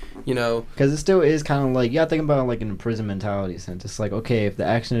trafficking. Because it still is kind of like, you gotta think about it like in a prison mentality sense. It's like, okay, if the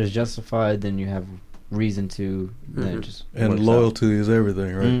action is justified, then you have reason to then just and loyalty is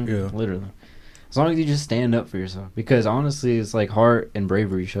everything, right? Yeah, literally. As long as you just stand up for yourself, because honestly, it's like heart and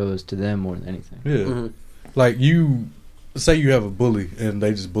bravery shows to them more than anything. Yeah, like you say you have a bully and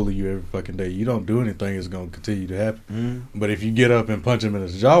they just bully you every fucking day. You don't do anything, it's gonna continue to happen. But if you get up and punch him in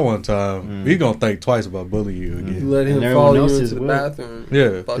his jaw one time, he's gonna think twice about bullying you again. Let him follow you into the bathroom. Yeah,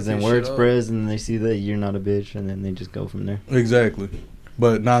 because then word spreads and they see that you're not a bitch, and then they just go from there. Exactly.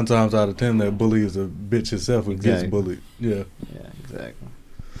 But 9 times out of 10, that bully is a bitch himself who gets bullied. Yeah. Yeah, exactly.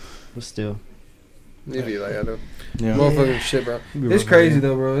 But still. It'd be like, I know. Yeah. Motherfucking shit, bro. It's crazy,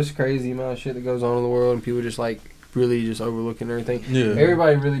 though, bro. It's crazy the amount of shit that goes on in the world, and people just, like, really just overlooking everything. Yeah.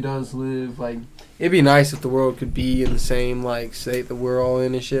 Everybody really does live, like, it'd be nice if the world could be in the same, like, state that we're all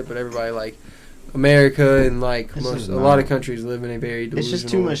in and shit, but everybody, like, America and, like, a lot of countries live in a very delusional, it's just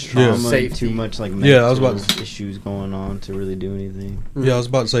too much trauma, safety. too much, like, I was about to issues going on to really do anything. Yeah, I was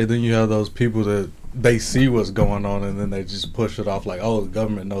about to say, then you have those people that they see what's going on and then they just push it off like, oh, the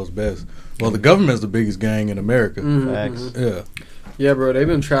government knows best. Well, the government's the biggest gang in America. Facts. Yeah. Yeah, bro, they've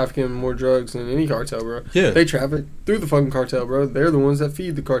been trafficking more drugs than any cartel, bro. Yeah. They traffic through the fucking cartel, bro. They're the ones that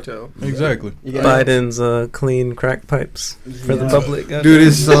feed the cartel. Exactly. Biden's clean crack pipes for the public. Dude,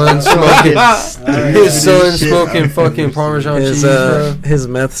 his son smoking fucking Parmesan cheese, bro. His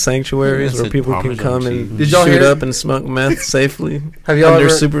meth sanctuaries where people can come and shoot up and smoke meth safely under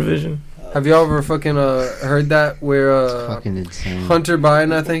supervision. Have y'all ever fucking heard that where fucking insane. Hunter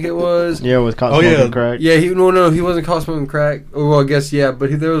Biden, I think it was. Yeah, was caught smoking crack. Yeah, he wasn't caught smoking crack. Well, I guess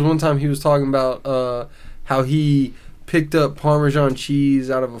but there was one time he was talking about how he picked up Parmesan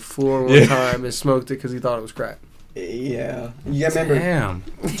cheese out of a floor one time and smoked it because he thought it was crack. Yeah, you gotta remember. Damn.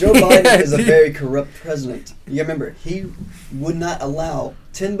 Joe Biden is a very corrupt president. You gotta remember, he would not allow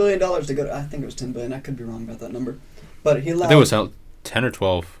 $10 billion to go to. I think it was $10 billion. I could be wrong about that number, but he allowed. I think it was 10 or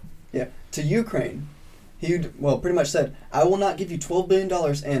 12. Yeah, to Ukraine. He pretty much said, "I will not give you $12 billion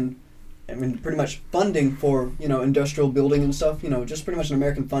and, I mean, pretty much funding for industrial building and stuff. Just pretty much an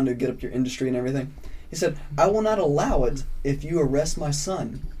American fund to get up your industry and everything." He said, "I will not allow it if you arrest my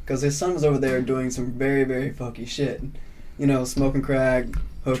son, because his son was over there doing some very, very fucky shit. Smoking crack,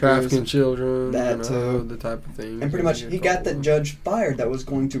 hookers, trafficking children, that too, the type of thing." And pretty much he got that judge fired that was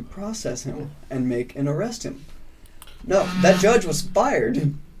going to process him and arrest him. No, that judge was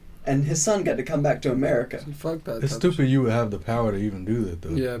fired. And his son got to come back to America. Fuck that. It's stupid you would have the power to even do that, though.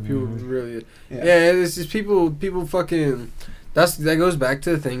 Yeah, people really. Yeah, it's just people fucking. That goes back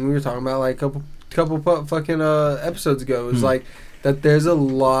to the thing we were talking about like a couple fucking episodes ago. It's like that. There's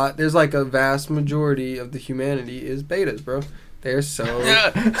like a vast majority of the humanity is betas, bro. They're so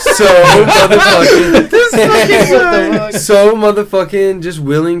motherfucking just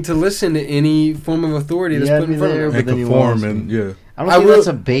willing to listen to any form of authority that's put in front of them. And conform and I will, that's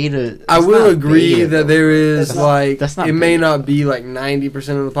a beta. I will agree beta, that there is that's not it beta. may not be like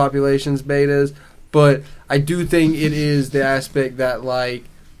 90% of the population's betas, but I do think it is the aspect that like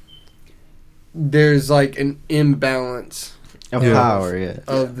there's like an imbalance of power,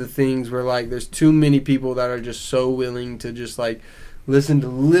 of the things where like there's too many people that are just so willing to just like listen to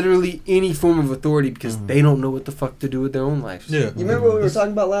literally any form of authority because they don't know what the fuck to do with their own lives. Yeah. You remember what we were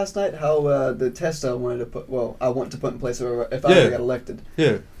talking about last night? How the test I want to put in place if I ever got elected.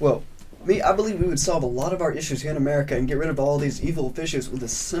 Yeah. Well, I believe we would solve a lot of our issues here in America and get rid of all these evil officials with a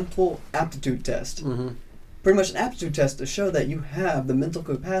simple aptitude test. Mm-hmm. Pretty much an aptitude test to show that you have the mental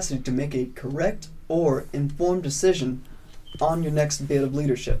capacity to make a correct or informed decision on your next bit of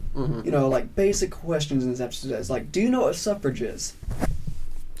leadership. Mm-hmm. Like basic questions in this aptitude test. Like, do you know what suffrage is?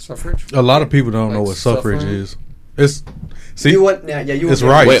 Suffrage? A lot of people don't know what suffrage is. It's it's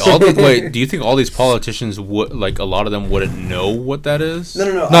right. Wait, do you think all these politicians would a lot of them wouldn't know what that is?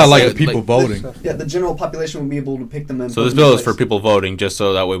 No. Not like people voting. Yeah, the general population would be able to pick them in. So this bill is for people voting, just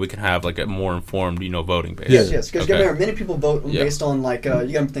so that way we can have like a more informed, voting base. Yes. Because remember, many people vote based on you got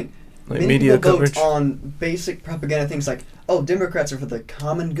to think. Many media people coverage. Vote on basic propaganda things like, Democrats are for the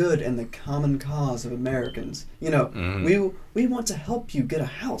common good and the common cause of Americans. We want to help you get a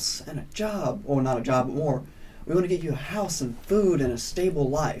house and a job, or not a job, but more. We want to get you a house and food and a stable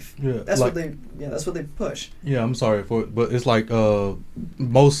life. Yeah, that's what they push. Yeah, I'm sorry for it, but it's like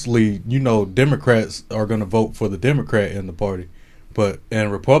mostly, Democrats are going to vote for the Democrat in the party,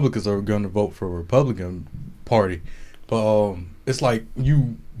 and Republicans are going to vote for the Republican Party. But it's like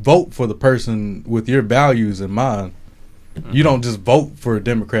you vote for the person with your values in mind. Mm-hmm. You don't just vote for a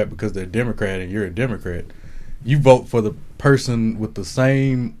Democrat because they're Democrat and you're a Democrat. You vote for the person with the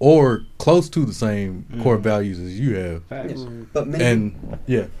same or close to the same core values as you have. Yes. But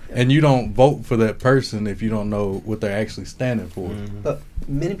and you don't vote for that person if you don't know what they're actually standing for. Mm-hmm. But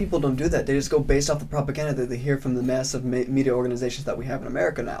many people don't do that. They just go based off the propaganda that they hear from the massive media organizations that we have in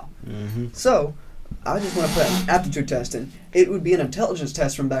America now. Mm-hmm. So I just want to put an aptitude test in. It would be an intelligence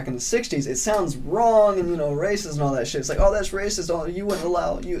test from back in the 60s. It sounds wrong and, racist and all that shit. It's like, that's racist. You wouldn't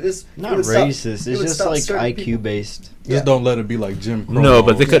allow... It's not racist. It's just like IQ-based. Just don't let it be like Jim Crow. No,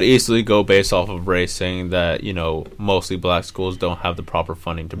 but they could easily go based off of race, saying that, mostly black schools don't have the proper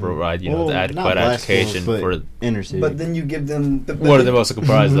funding to provide, the adequate education for inner city. But then you give them... What are they most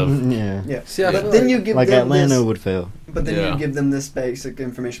comprised of? Yeah. See, but then you give like them Atlanta would fail. But then you give them this basic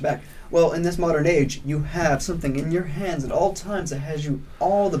information back. Well, in this modern age, you have something in your hands at all times that has you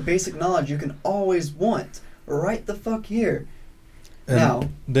all the basic knowledge you can always want right the fuck here. And now,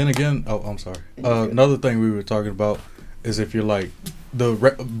 then again, I'm sorry. Another thing we were talking about is if you're like the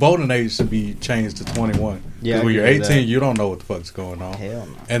voting age should be changed to 21. Yeah, when you're 18, you don't know what the fuck's going on. Hell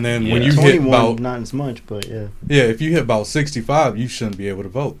no. And then when you hit about not as much, but yeah. Yeah, if you hit about 65, you shouldn't be able to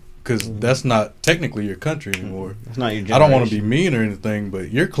vote because that's not technically your country anymore. It's not your generation. I don't want to be mean or anything, but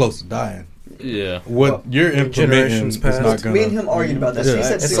you're close to dying. Yeah. What you're implementing is not going to... Me and him argued about that. So he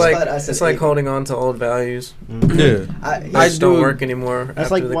said 65, I said it's like holding on to old values. Yeah. I don't work anymore that's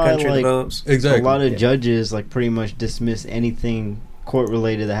after like the why, country like, develops. Exactly. A lot of judges like pretty much dismiss anything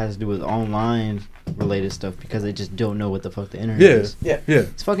court-related that has to do with online-related stuff because they just don't know what the fuck the internet is. Yeah.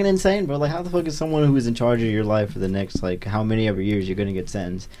 It's fucking insane, bro. Like, how the fuck is someone who is in charge of your life for the next, like, how many ever years you're gonna get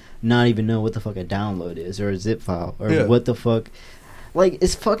sentenced not even know what the fuck a download is or a zip file or what the fuck... Like,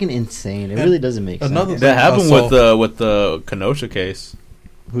 it's fucking insane. It really doesn't make sense. That happened with the Kenosha case.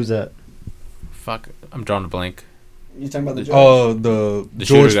 Who's that? Fuck, I'm drawing a blank. You talking about the judge? The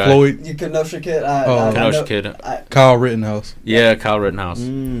George Floyd. You Kenosha kid. Kenosha kid. Kyle Rittenhouse. Yeah, Kyle Rittenhouse.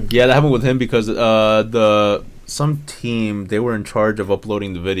 Yeah, that happened with him because some team, they were in charge of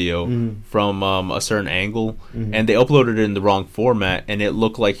uploading the video from a certain angle, and they uploaded it in the wrong format, and it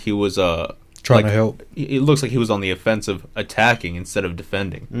looked like he was trying to help. It looks like he was on the offensive, attacking instead of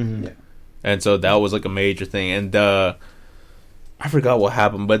defending. Yeah. And so that was like a major thing. And I forgot what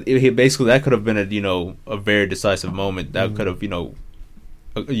happened, but basically that could have been a very decisive moment that could have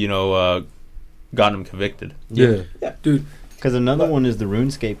gotten him convicted. Yeah. Dude. Because another one is the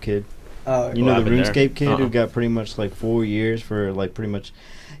RuneScape kid. The RuneScape kid who got pretty much like 4 years for like pretty much.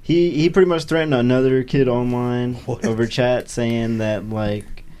 He pretty much threatened another kid online over chat saying that like.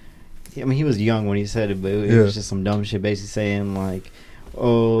 I mean, he was young when he said it, but it was just some dumb shit basically saying, like,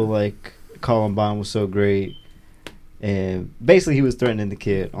 oh, like, Columbine was so great. And basically he was threatening the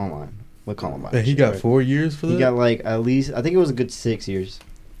kid online with Columbine. And he got 4 years for that? He got, like, at least, I think it was a good 6 years.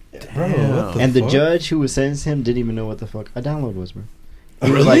 Bro, and the judge who was sentencing him didn't even know what the fuck a download was, bro. He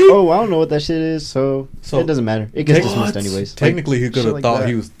was like, oh, I don't know what that shit is, so it doesn't matter. It gets dismissed anyways. Technically, he could have thought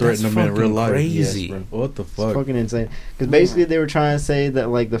he was threatening him in real life. Crazy. Yes, what the fuck? It's fucking insane. Because basically, they were trying to say that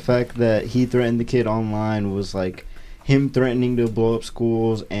like the fact that he threatened the kid online was like him threatening to blow up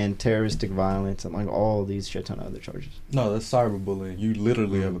schools and terroristic violence and like all these shit ton of other charges. No, that's cyberbullying. You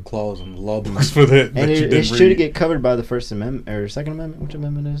literally have a clause in the law books for that. And it should get covered by the First Amendment or Second Amendment. Which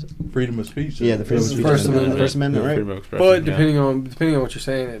amendment is it? Freedom of speech. Yeah, the Freedom of speech. First Amendment, right? But depending on what you're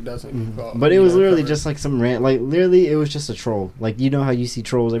saying, it doesn't. But it was literally just like some rant. Like literally, it was just a troll. Like you know how you see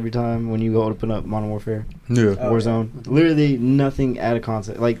trolls every time when you go open up Modern Warfare, Warzone. Literally nothing out of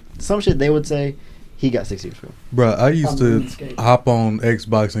context. Like some shit they would say. He got 6 years for it. Bro, I used to hop on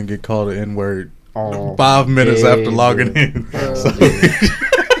Xbox and get called an N-word 5 minutes after logging in.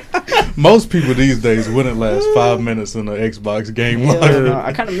 Most people these days wouldn't last 5 minutes in an Xbox game.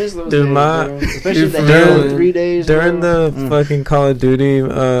 I kind of miss those days, bro. Especially the 3 days. During the fucking Call of Duty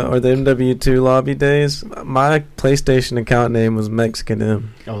or the MW2 lobby days, my PlayStation account name was Mexican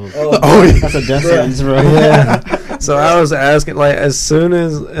M. That's a death sentence, bro. Yeah. So I was asking, like, as soon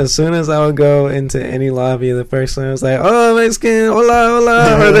as I would go into any lobby, the first thing I was like, "Oh, Mexican, hola,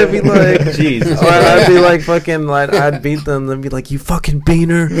 hola," or they'd be like, "Jesus," or I'd be like, "Fucking," like, I'd beat them. They'd be like, "You fucking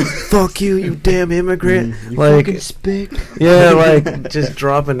beaner, fuck you, you damn immigrant," you like, fucking spick. Yeah, like just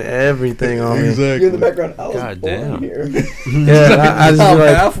dropping everything on me. You're in the background. I was God born damn. here. Yeah, I just be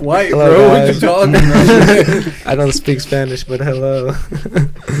like, half white, hello, bro. What you talking about? I don't speak Spanish, but hello.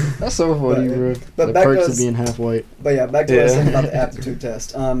 That's so funny, bro. But the back perks to of being half white. But yeah, back to what I was saying about the aptitude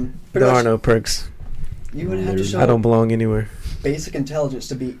test. There are no perks. You would have to show I don't belong anywhere. basic intelligence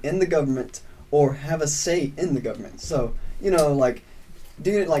to be in the government or have a say in the government. So, like,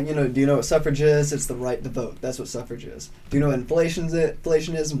 do you know what suffrage is? It's the right to vote. That's what suffrage is. Do you know what inflation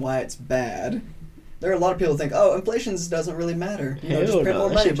is and why it's bad? There are a lot of people who think, oh, inflation doesn't really matter. Just print more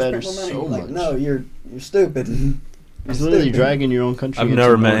money. So like, much. no, you're stupid. It's literally dragging your own country. I've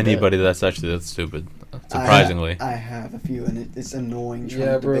never met anybody that's stupid. Surprisingly, I have a few, and it's annoying.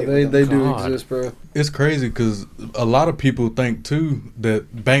 Yeah, bro, they do exist, bro. It's crazy because a lot of people think too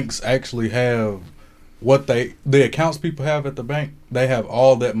that banks actually have what the accounts people have at the bank. They have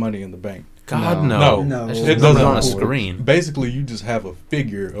all that money in the bank. God, no. It doesn't on a screen. Basically, you just have a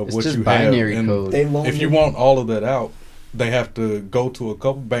figure of it's what just you binary have. code. If you want all of that out, they have to go to a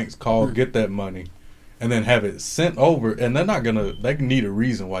couple banks, get that money, and then have it sent over. And they're not gonna. They need a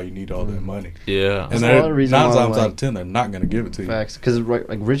reason why you need all that money. Yeah, That's and a lot of reasons 9 times out of 10, they're not gonna give it to you. Facts, because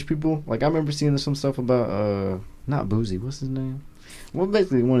like rich people. Like I remember seeing some stuff about not Boozy. What's his name? Well,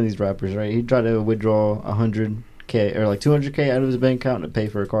 basically one of these rappers, right? He tried to withdraw $100K or like $200K out of his bank account to pay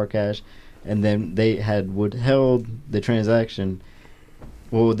for a car cash. and then they had withheld the transaction.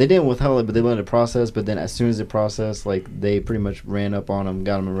 Well, they didn't withhold it, but they let it process. But then, as soon as it processed, like they pretty much ran up on him,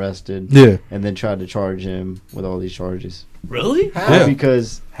 got him arrested, and then tried to charge him with all these charges. Really? How? Yeah.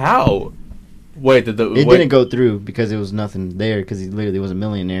 Because how? Wait, it didn't go through because there was nothing there because he literally was a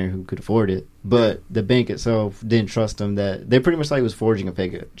millionaire who could afford it. But the bank itself didn't trust him. That they pretty much thought he was forging a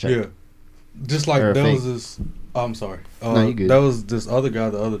fake check. Yeah, just like there was this. I'm sorry. No, you good. That was this other guy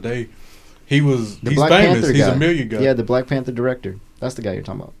the other day. He's Black famous. Panther He's guy. a million guy. Yeah, the Black Panther director. That's the guy you're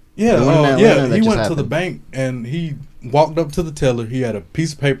talking about. Yeah, he went to the bank and he walked up to the teller. He had a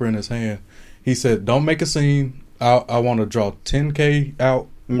piece of paper in his hand. He said, "Don't make a scene. I want to draw $10K out."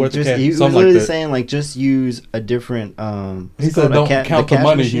 He was literally saying like just use a different. He said, "Don't count the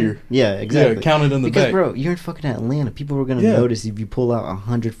money machine. here." Yeah, exactly. Yeah, count it in the because, back. Bro, you're in fucking Atlanta. People are gonna notice if you pull out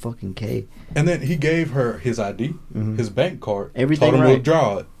 100 fucking K. And then he gave her his ID, his bank card, everything. Told him to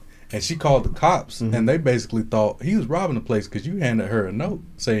withdraw it. And she called the cops, and they basically thought he was robbing the place because you handed her a note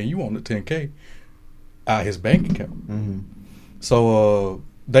saying you wanted $10K out of his bank account. So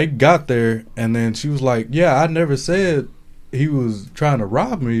they got there, and then she was like, "Yeah, I never said he was trying to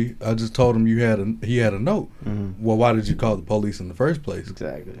rob me. I just told him he had a note." Well, why did you call the police in the first place?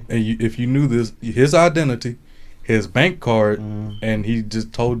 Exactly. And if you knew his identity, his bank card, and he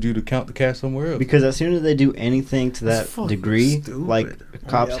just told you to count the cash somewhere else. Because as soon as they do anything to that degree, like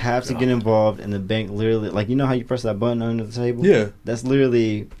cops have to get involved, and the bank literally, like, you know how you press that button under the table? Yeah. That's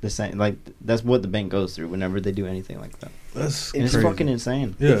literally the same. Like, that's what the bank goes through whenever they do anything like that. It's fucking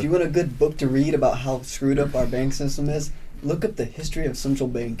insane. Yeah. If you want a good book to read about how screwed up our bank system is, look up the history of central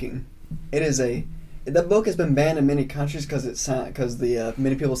banking. It is that book has been banned in many countries because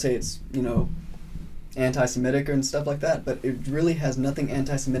many people say it's, anti-Semitic and stuff like that, but it really has nothing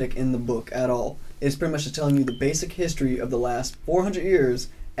anti-Semitic in the book at all. It's pretty much just telling you the basic history of the last 400 years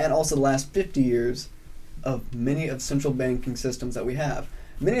and also the last 50 years of many of central banking systems that we have.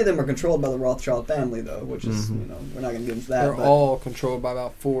 Many of them are controlled by the Rothschild family, though, which is, we're not going to get into that. They're all controlled by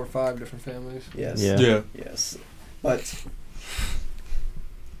about 4 or 5 different families. Yes. Yeah. Yes. But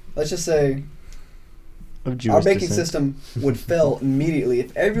let's just say our banking system would fail immediately.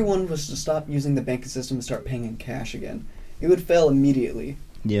 If everyone was to stop using the banking system and start paying in cash again, it would fail immediately.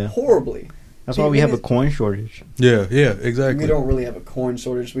 Yeah. Horribly. That's why we have a coin shortage. Yeah, exactly. We don't really have a coin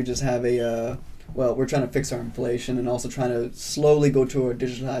shortage. We just have we're trying to fix our inflation and also trying to slowly go to a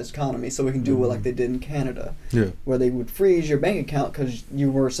digitalized economy so we can do like they did in Canada. Yeah. Where they would freeze your bank account because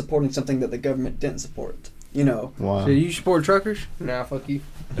you were supporting something that the government didn't support. Wow. So you support truckers? Nah, fuck you.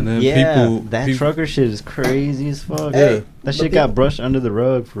 And then that trucker shit is crazy as fuck. Hey, that shit got brushed under the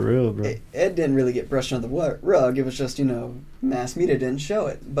rug for real, bro. It didn't really get brushed under the rug. It was just, mass media didn't show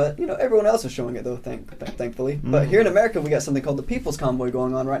it. But, everyone else was showing it, though, thankfully. But here in America, we got something called the People's Convoy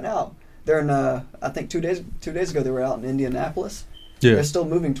going on right now. They're in, I think 2 days ago, they were out in Indianapolis. Yeah. They're still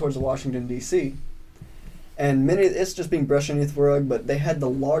moving towards Washington, D.C. And it's just being brushed underneath the rug, but they had the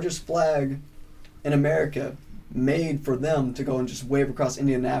largest flag in America made for them to go and just wave across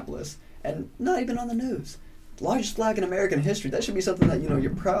Indianapolis, and not even on the news. Largest flag in American history. That should be something that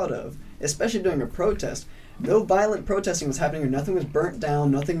you're proud of, especially during a protest. No violent protesting was happening, or nothing was burnt down.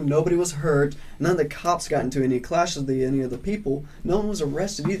 Nobody was hurt. None of the cops got into any clashes with any of the people. No one was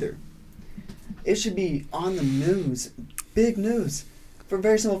arrested either. It should be on the news, big news, for a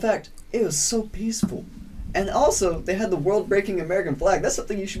very simple fact. It was so peaceful. And also, they had the world-breaking American flag. That's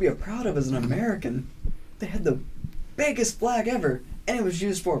something you should be proud of as an American. They had the biggest flag ever, and it was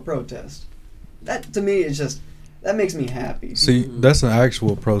used for a protest. That, to me, is just, that makes me happy. See, that's an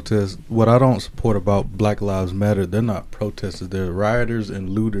actual protest. What I don't support about Black Lives Matter, they're not protesters. They're rioters and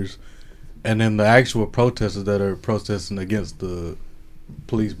looters. And then the actual protesters that are protesting against the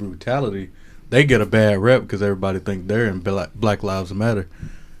police brutality, they get a bad rep because everybody think they're in Black Lives Matter.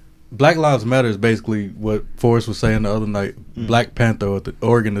 Black Lives Matter is basically what Forrest was saying the other night. Black Panther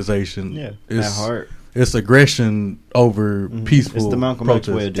organization. Yeah, at heart. It's aggression over peaceful It's the Malcolm X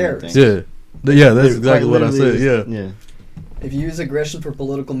way of doing things. Yeah, that's exactly what I said. Yeah. If you use aggression for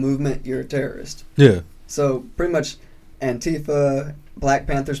political movement, you're a terrorist. Yeah. So pretty much, Antifa, Black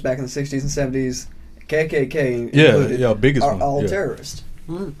Panthers back in the 60s and 70s, KKK included, biggest are one. all terrorists.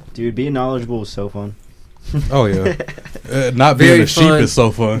 Dude, being knowledgeable was so fun. Oh yeah, not being a sheep is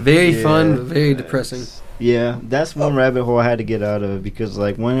so fun. Very fun, but very depressing. Yeah, that's one rabbit hole I had to get out of, because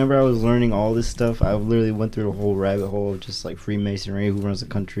like whenever I was learning all this stuff, I literally went through a whole rabbit hole of just like Freemasonry, who runs the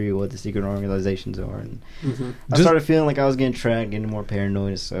country, what the secret organizations are, and I started feeling like I was getting trapped, getting more paranoid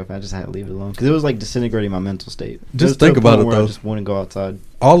and stuff. I just had to leave it alone because it was like disintegrating my mental state. Just think about it though. I just wouldn't go outside.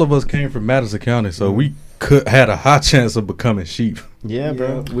 All of us came from Madison County, so had a high chance of becoming sheep. Yeah,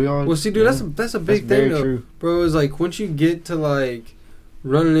 bro. We all. Well, see, dude, that's a big thing, though, true. bro. Is like once you get to like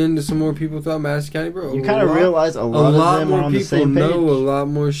running into some more people throughout Madison County, bro. You kind of realize a lot of them are on the same page. People know a lot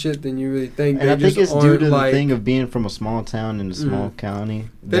more shit than you really think. And I think it's due to the thing of being from a small town in a small county.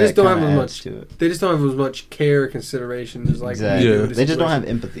 They just don't have as much to it. They just don't have as much care or consideration as like They just don't have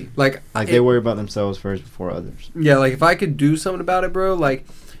empathy. Like they worry about themselves first before others. Yeah, like if I could do something about it, bro, like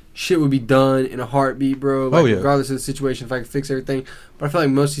shit would be done in a heartbeat, bro. Like, regardless of the situation, if I could fix everything. But I feel like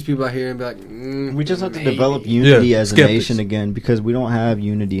most of these people out here and be like, we just have to develop unity as a nation again, because we don't have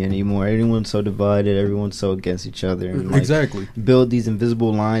unity anymore. Everyone's so divided. Everyone's so against each other. And Exactly. Build these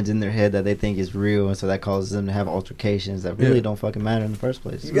invisible lines in their head that they think is real, and so that causes them to have altercations that really don't fucking matter in the first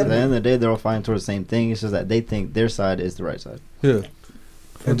place. At the end of the day, they're all fighting towards the same thing. It's just that they think their side is the right side. Yeah.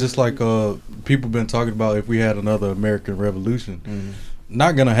 And just like people been talking about, if we had another American Revolution,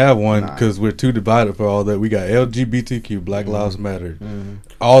 not gonna have one because we're too divided for all that. We got LGBTQ, Black Lives Matter,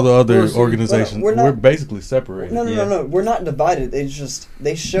 all the other organizations. We're basically separated. No. We're not divided. They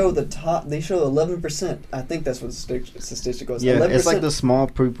show the top. They show 11%. I think that's what the statistic goes. Yeah, 11%. It's like the small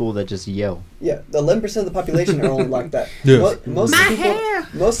people that just yell. Yeah, the 11% of the population are only like that. Most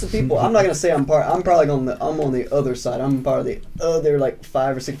of the people. I'm not gonna say I'm probably on the other side. I'm part of the other like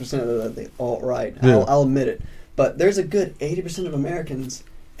 5 or 6% of the alt right. I'll admit it. But there's a good 80% of Americans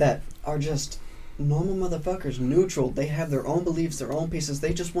that are just normal motherfuckers, neutral. They have their own beliefs, their own pieces.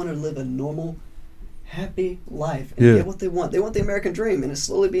 They just want to live a normal, happy life and get what they want. They want the American dream, and it's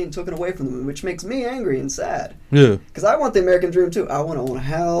slowly being taken away from them, which makes me angry and sad. Yeah. Because I want the American dream too. I want to own a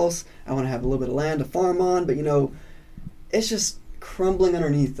house. I want to have a little bit of land to farm on. But, it's just crumbling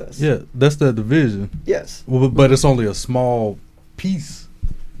underneath us. Yeah, that's the division. Yes. Well, but it's only a small piece.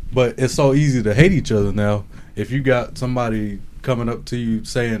 But it's so easy to hate each other now. If you got somebody coming up to you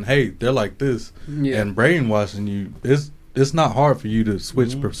saying, "Hey, they're like this," and brainwashing you, it's not hard for you to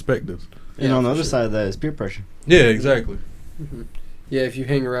switch perspectives. And on the other side of that is peer pressure. Yeah, exactly. Mm-hmm. Yeah, if you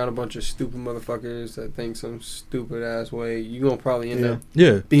hang around a bunch of stupid motherfuckers that think some stupid ass way, you're gonna probably end up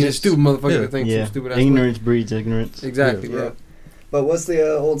being a stupid motherfucker that thinks some stupid ass way. Ignorance breeds ignorance. Exactly, bro. But what's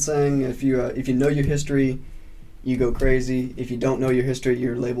the old saying? If you know your history, you go crazy. If you don't know your history,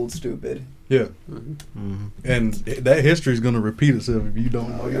 you're labeled stupid. Yeah. And that history is going to repeat itself if you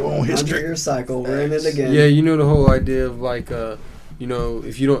don't know your own history. 100-year cycle. We're in it again. Yeah, the whole idea of like,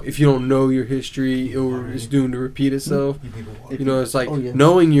 if you don't know your history, it's doomed to repeat itself. It's like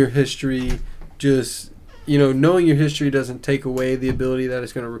knowing your history knowing your history doesn't take away the ability that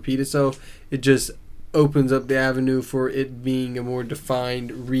it's going to repeat itself. It just opens up the avenue for it being a more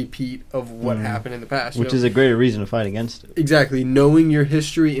defined repeat of what happened in the past. Which is a greater reason to fight against it. Exactly. Knowing your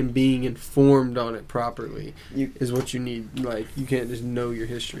history and being informed on it properly is what you need. Like, you can't just know your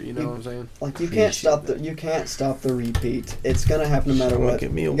history, you know what I'm saying? Like, you can't stop the repeat. It's going to happen no matter what.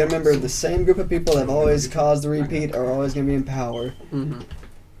 You got to remember, the same group of people that have always caused the repeat are always going to be in power. Mm-hmm.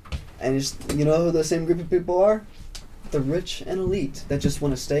 And you know who the same group of people are? The rich and elite that just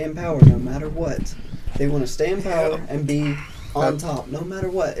want to stay in power no matter what. They want to stay in power and be on top no matter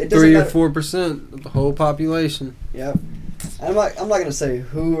what. It doesn't 3 or 4% of the whole population. Yep. I'm not going to say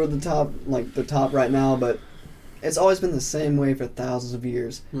who are the top right now, but it's always been the same way for thousands of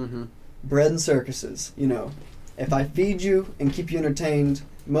years. Mm-hmm. Bread and circuses. If I feed you and keep you entertained,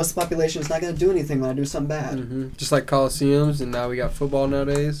 most of the population is not going to do anything when I do something bad. Mm-hmm. Just like Coliseums, and now we got football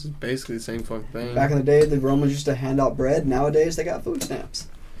nowadays. It's basically the same fucking thing. Back in the day, the Romans used to hand out bread. Nowadays, they got food stamps.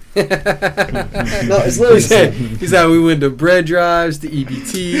 No, it's literally the same. He said we went to bread drives, to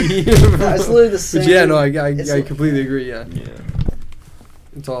EBT. No, it's literally the same. But yeah, no, I completely agree. Yeah.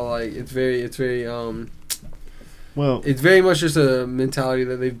 It's all like it's very well, it's very much just a mentality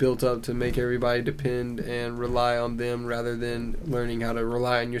that they've built up to make everybody depend and rely on them rather than learning how to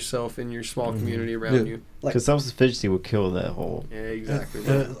rely on yourself and your small community around you. Because self-sufficiency will kill that whole. Yeah, exactly.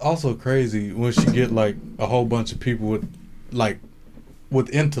 It's also crazy when you get like a whole bunch of people with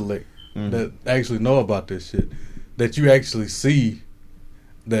intellect that actually know about this shit, that you actually see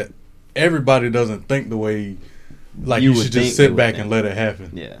that everybody doesn't think the way you should just sit back and let it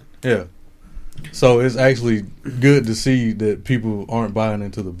happen. Yeah. So it's actually good to see that people aren't buying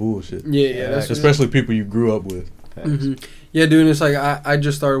into the bullshit. Yeah, that's especially people you grew up with. Mm-hmm. Yeah, dude, it's like I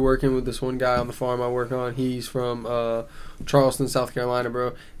just started working with this one guy on the farm I work on. He's from Charleston, South Carolina,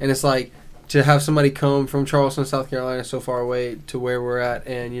 bro. And it's like to have somebody come from Charleston, South Carolina, so far away to where we're at,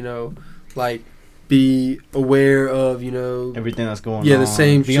 and be aware of everything that's going on. Yeah, the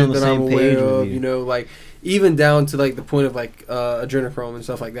same shit that I'm aware of. Even down to the point of adrenochrome and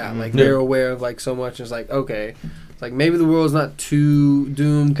stuff like that. They're aware of so much. It's like, okay, Like maybe the world's not too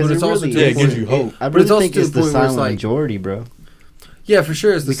doomed, but it's also it gives you hope. I really think it's the silent majority, bro. Yeah, for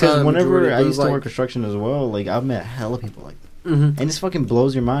sure. It's the because silent majority. Whenever I used to work construction as well, like I've met hella people like that. And this fucking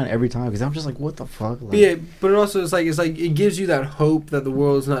blows your mind every time because I'm just like, what the fuck? Like, yeah, but it also it's like it gives you that hope that the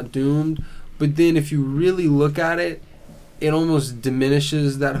world's not doomed. But then if you really look at it, it almost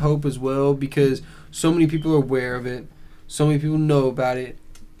diminishes that hope as well because so many people are aware of it, so many people know about it.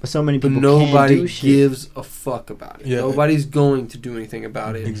 But so many people nobody gives a fuck about it. Yeah. Nobody's going to do anything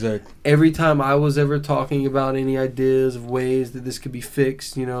about it. Exactly. Every time I was ever talking about any ideas of ways that this could be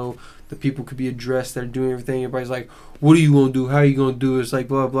fixed, the people could be addressed that are doing everything, everybody's like, what are you going to do? How are you going to do it? It's like,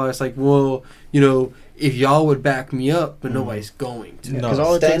 blah, blah. It's like, well, if y'all would back me up, but nobody's going to. Because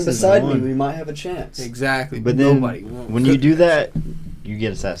all it takes beside me, we might have a chance. Exactly. But then nobody won't. When you do that, you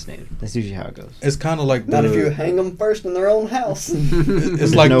get assassinated. That's usually how it goes. It's kind of like not if you hang them first in their own house.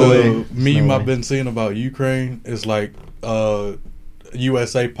 It's like the meme I've been seeing about Ukraine. It's like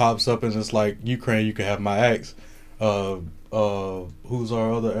USA pops up and it's like, Ukraine, you can have my axe. Who's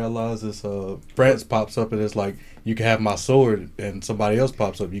our other allies? It's France pops up and it's like, you can have my sword, and somebody else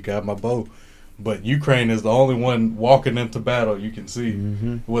pops up, you can have my bow. But Ukraine is the only one walking into battle you can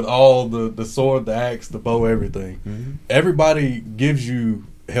see with all the sword, the axe, the bow, everything. Everybody gives you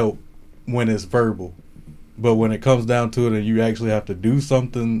help when it's verbal, but when it comes down to it and you actually have to do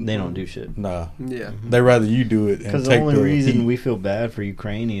something, they don't do shit. Nah. Yeah. They rather you do it. Because the only reason we feel bad for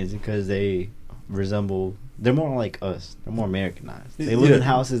Ukrainians is because they resemble. They're more like us. They're more Americanized. They live in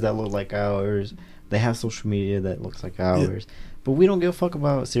houses that look like ours. They have social media that looks like ours. Yeah. But we don't give a fuck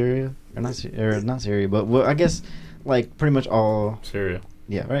about Syria. Or not Syria, but I guess, like, pretty much all... Syria.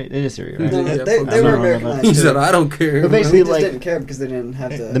 Yeah, right? It is Syria, right? No, they were Americanized. He said, I don't care. But basically, they just didn't care because they didn't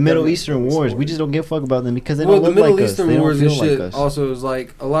have the Middle Eastern wars. We just don't give a fuck about them because they don't look like us. The Middle Eastern wars and shit also is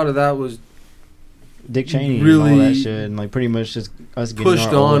like, a lot of that was... Dick Cheney really and all that shit, and like pretty much just us getting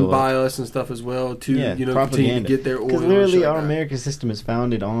pushed on by us and stuff as well to continue to get their oil. Because literally our American system is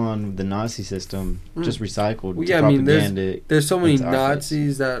founded on the Nazi system, just recycled. Well, yeah, I mean, there's so many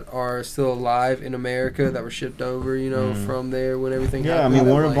Nazis that are still alive in America that were shipped over, from there when everything happened. Yeah, I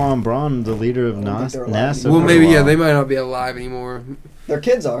mean, Wernher von Braun, the leader of NASA. Well, maybe they might not be alive anymore. Their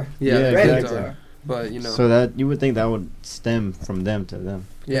kids are. Yeah, their kids are. But so that you would think that would stem from them to them.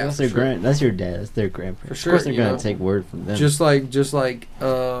 Yeah, that's their that's your dad. That's their grandparents. For sure, of course, they're gonna take word from them. Just like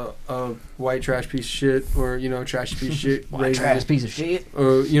a white trash piece of shit, or trash piece of shit. Trash piece of shit.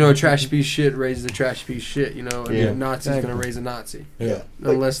 Or a trash piece of shit raises a trash piece of shit. A Nazi's gonna raise a Nazi. Yeah.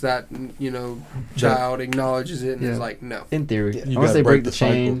 Unless that child acknowledges it and is like no. In theory, unless they break the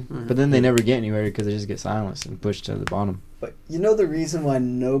chain, but then they never get anywhere because they just get silenced and pushed to the bottom. But the reason why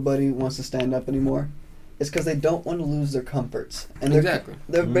nobody wants to stand up anymore is because they don't want to lose their comforts and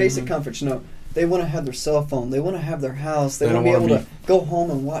their basic comforts. They want to have their cell phone. They want to have their house. They want to be able to go home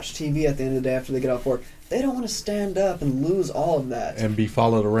and watch TV at the end of the day after they get off work. They don't want to stand up and lose all of that and be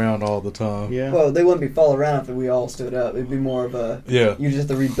followed around all the time. Yeah. Well, they wouldn't be followed around if we all stood up. It'd be more of a you just have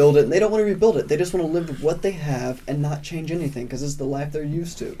to rebuild it. And they don't want to rebuild it. They just want to live with what they have and not change anything because it's the life they're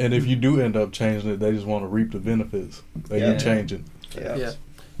used to. And if you do end up changing it, they just want to reap the benefits that you're changing. Yeah.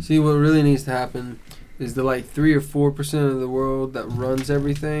 See, what really needs to happen is the 3 or 4% of the world that runs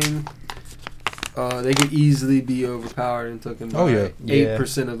everything. They could easily be overpowered and taken by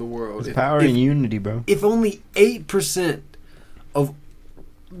 8% of the world. It's power and unity, bro. If only 8% of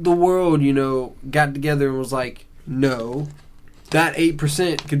the world, got together and was like, no, that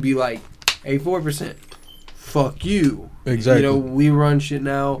 8% could be like, hey, 4%, fuck you. Exactly. We run shit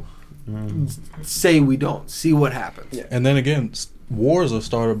now. Say we don't. See what happens. Yeah. And then again, wars are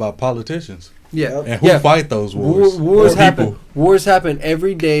started by politicians. Yeah. And who fight those wars? Wars happen. Wars happen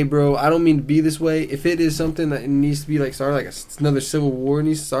every day, bro. I don't mean to be this way. If it is something that needs to be started, like another civil war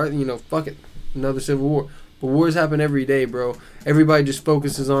needs to start, fuck it. Another civil war. But wars happen every day, bro. Everybody just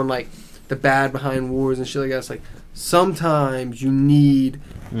focuses on the bad behind wars and shit like that. It's like sometimes you need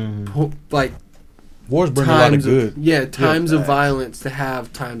wars bring a lot of good. Times of violence to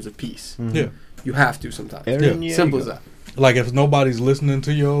have times of peace. Yeah. You have to sometimes. Simple as that. Like if nobody's listening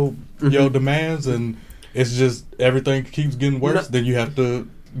to your demands and it's just everything keeps getting worse, then you have to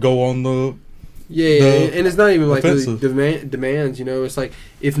go on the and it's not even offensive. really demands. It's like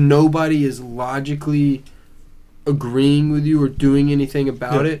if nobody is logically agreeing with you or doing anything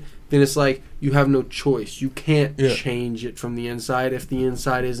about it, then it's like you have no choice. You can't change it from the inside if the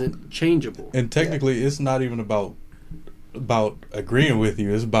inside isn't changeable. And technically, it's not even about agreeing with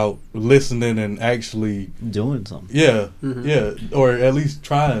you. It's about listening and actually doing something. Yeah, or at least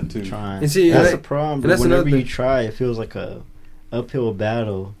trying to. And see, that's the problem. Whenever you try, it feels like a uphill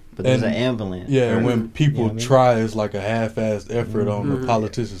battle. but there's an avalanche. Yeah, and when people try, it's like a half-assed effort on the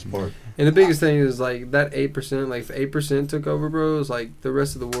politicians' part. And the biggest thing is like that 8%. Like if 8% took over, bro, it's like the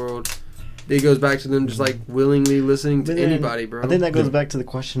rest of the world. It goes back to them just like willingly listening to anybody, bro. I think that goes back to the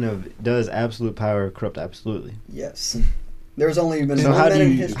question of, does absolute power corrupt absolutely? Yes. There's only been so how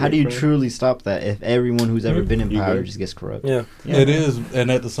do you truly stop that if everyone who's ever been in power just gets corrupt? Yeah, it is, and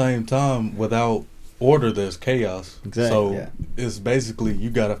at the same time, without order, there's chaos. Exactly. So it's basically you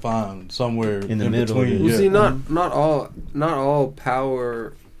got to find somewhere in the middle. Between. Well, see, not all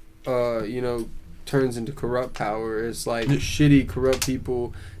power, turns into corrupt power. It's like shitty, corrupt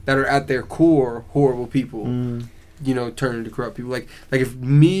people that are at their core horrible people. Turn into corrupt people. Like if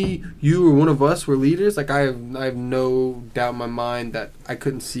me, you, or one of us were leaders, like I have no doubt in my mind that I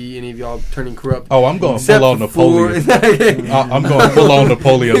couldn't see any of y'all turning corrupt. Oh, I'm going full on Napoleon. I'm going full on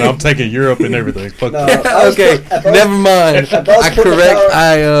Napoleon. I'm taking Europe and everything. Okay, never mind.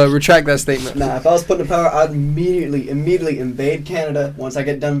 I retract that statement. Nah, if I was put in power, I'd immediately invade Canada. Once I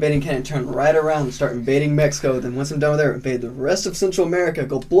get done invading Canada, turn right around and start invading Mexico. Then once I'm done with there, invade the rest of Central America.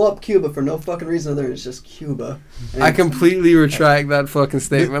 Go blow up Cuba for no fucking reason other than it's just Cuba. And I completely retract that fucking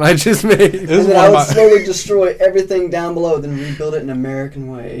statement I just made. And then I would slowly destroy everything down below, then rebuild it in an American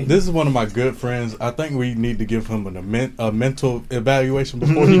way. This is one of my good friends. I think we need to give him a mental evaluation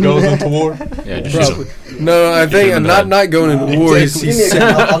before he goes into war. Yeah, no, I think not going into war.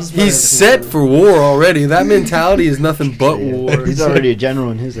 He's set for war already. That mentality is nothing but war. He's already a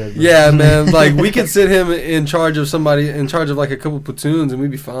general in his head. Bro. Yeah, man. Like we could sit him in charge of like a couple platoons, and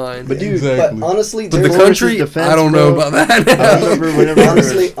we'd be fine. But dude, but honestly, the country, I don't know about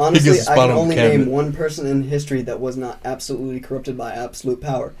that. honestly, I can only name one person in history that was not absolutely corrupted by absolute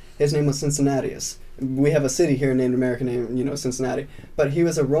power. His name was Cincinnatus. We have a city here named American name, Cincinnati. But he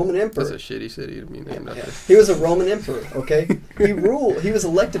was a Roman emperor. That's a shitty city to be named after. He was a Roman emperor, okay? He was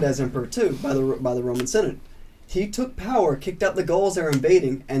elected as emperor, too, by the Roman Senate. He took power, kicked out the Gauls they were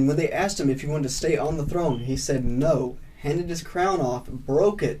invading, and when they asked him if he wanted to stay on the throne, he said no, handed his crown off,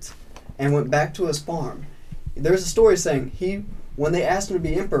 broke it, and went back to his farm. There's a story saying when they asked him to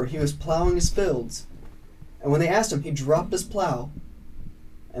be emperor, he was plowing his fields. And when they asked him, he dropped his plow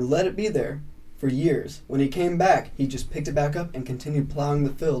and let it be there for years. When he came back, he just picked it back up and continued plowing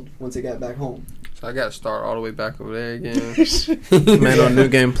the field once he got back home. So I got to start all the way back over there again. Man on New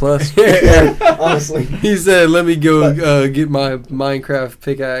Game Plus. Yeah, honestly. He said, let me go get my Minecraft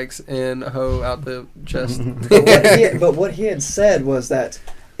pickaxe and hoe out the chest. But what he had said was that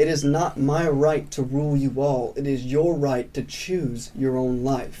it is not my right to rule you all. It is your right to choose your own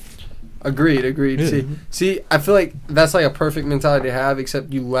life. Agreed. Yeah. See, I feel like that's like a perfect mentality to have,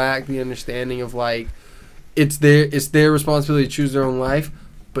 except you lack the understanding of like it's their responsibility to choose their own life,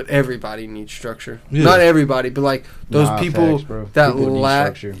 but everybody needs structure. Yeah. Not everybody, but like those people that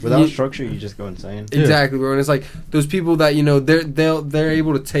lack structure. Without structure, you just go insane. Exactly, bro. And it's like those people that they're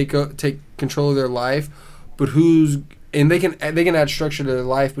able to take control of their life, but they can add structure to their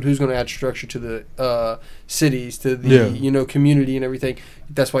life, but who's going to add structure to the cities, to the community and everything?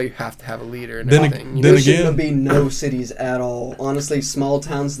 That's why you have to have a leader and everything. There shouldn't be no cities at all. Honestly, small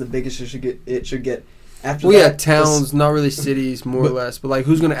towns the biggest it should get. After that, yeah, towns, not really cities, more or less. But like,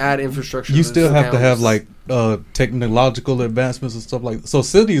 who's going to add infrastructure? You still have to have like technological advancements and stuff like that. So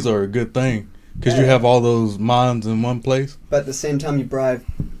cities are a good thing because you have all those minds in one place. But at the same time, you bribe,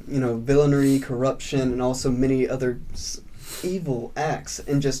 villainy, corruption, and also many other evil acts.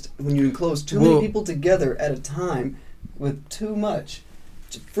 And just when you enclose too many people together at a time with too much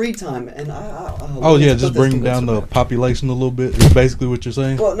free time, and just bring down the population a little bit is basically what you're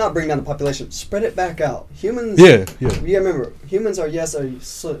saying. Well, not bring down the population, spread it back out. Humans, remember, humans are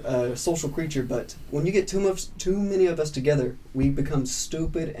a social creature, but when you get too many of us together, we become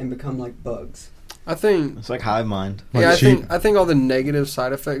stupid and become like bugs. I think it's like hive mind. I think all the negative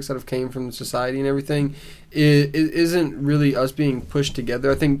side effects that have came from society and everything isn't really us being pushed together.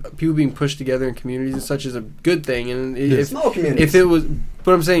 I think people being pushed together in communities and such is a good thing. And small communities. If it was,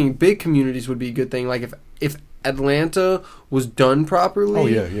 but I'm saying big communities would be a good thing. Like if Atlanta was done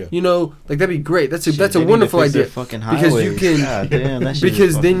properly, like that'd be great. That's a wonderful idea. Because you can,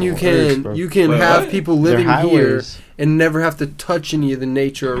 because then you can have people living here and never have to touch any of the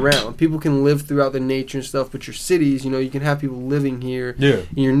nature around. People can live throughout the nature and stuff, but your cities, you can have people living here, and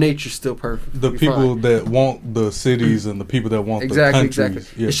your nature's still perfect. The people that want the cities and the people that want the countries.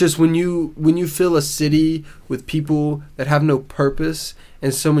 Exactly. Yeah. It's just when you fill a city with people that have no purpose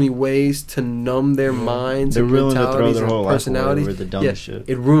and so many ways to numb their minds and mentalities and personalities,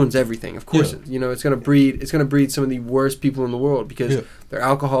 it ruins everything. Of course, it's gonna breed some of the worst people in the world because they're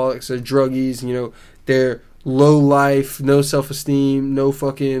alcoholics, they're druggies, they're low life, no self-esteem, no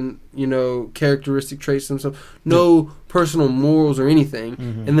fucking, characteristic traits themselves, no personal morals or anything.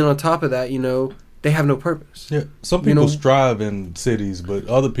 Mm-hmm. And then on top of that, they have no purpose. Yeah, some people strive in cities, but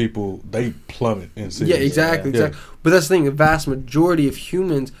other people, they plummet in cities. Yeah, exactly. But that's the thing, the vast majority of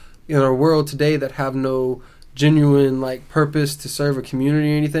humans in our world today that have no genuine purpose to serve a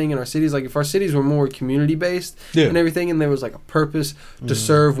community or anything in our cities, if our cities were more community based and everything, and there was a purpose to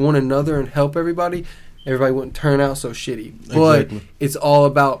serve one another and help everybody wouldn't turn out so shitty. But it's all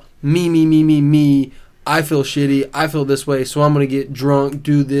about me. I feel shitty. I feel this way, so I'm going to get drunk,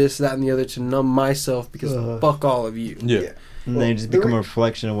 do this, that, and the other to numb myself because fuck all of you. Yeah. And they just become a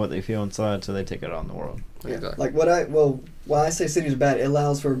reflection of what they feel inside, so they take it out in the world. Yeah. Exactly. Why I say cities are bad, it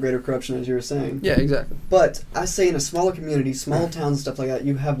allows for greater corruption, as you were saying. Yeah, exactly. But I say in a smaller community, small towns and stuff like that,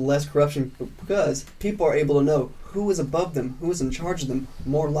 you have less corruption because people are able to know who is above them, who is in charge of them,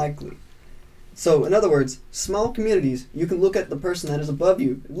 more likely. So, in other words, small communities, you can look at the person that is above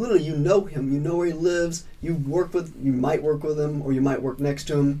you. Literally, you know him. You know where he lives. You might work with him, or you might work next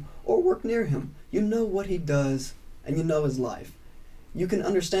to him, or work near him. You know what he does, and you know his life. You can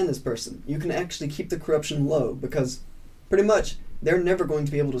understand this person. You can actually keep the corruption low, because pretty much they're never going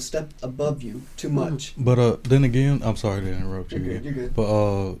to be able to step above you too much. But then again, I'm sorry to interrupt you again. You're good.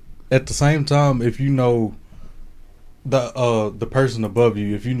 But at the same time, if you know the person above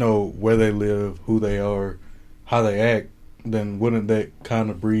you, if you know where they live, who they are, how they act, then wouldn't that kind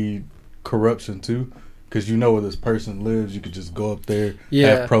of breed corruption too? Because you know where this person lives, you could just go up there,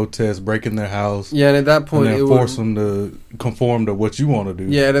 have protests, break in their house. Yeah, and at that point, and then force them to conform to what you want to do.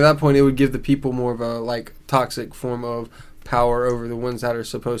 Yeah, and at that point, it would give the people more of a toxic form of power over the ones that are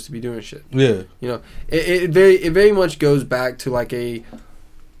supposed to be doing shit. Yeah, it very much goes back to a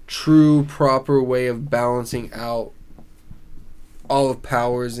true proper way of balancing out all of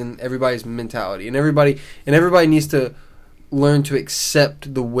powers and everybody's mentality, and everybody needs to learn to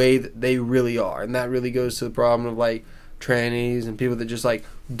accept the way that they really are, and that really goes to the problem of trannies and people that just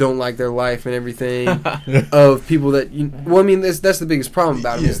don't like their life and everything. Of people that that's the biggest problem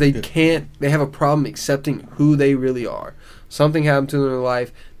about them is they have a problem accepting who they really are. Something happened to them in their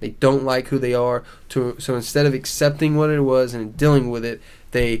life, they don't like who they are, so instead of accepting what it was and dealing with it,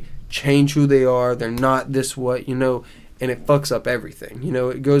 they change who they are. They're not this what and it fucks up everything.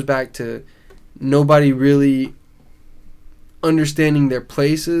 It goes back to nobody really understanding their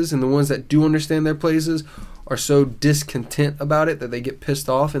places, and the ones that do understand their places are so discontent about it that they get pissed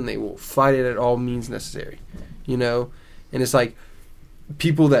off and they will fight it at all means necessary. And it's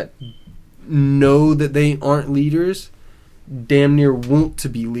people that know that they aren't leaders damn near want to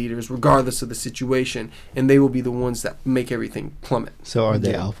be leaders regardless of the situation, and they will be the ones that make everything plummet. So are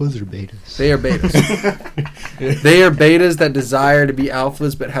they alphas or betas? They are betas. They are betas that desire to be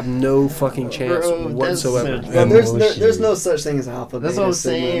alphas but have no fucking chance whatsoever. There's no such thing as alpha. That's what I'm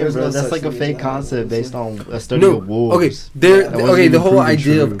saying, bro. That's a fake concept based on a study of wolves. The whole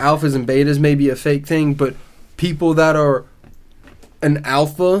idea of alphas and betas may be a fake thing, but people that are an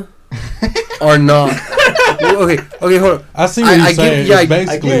alpha are not. Okay, hold on. I see what you're saying. I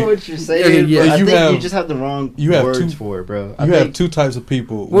get what you're saying. Yeah, I think you just have the wrong words for it, bro. You have two types of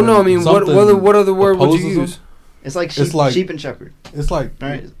people. Well, no, I mean, what other word would you use? It's like sheep and shepherd. It's like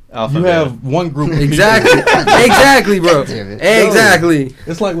right? You have one group of people. Exactly, bro. Exactly.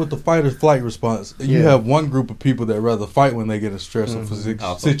 It's like with the fight or flight response. You have one group of people that rather fight when they get in stressful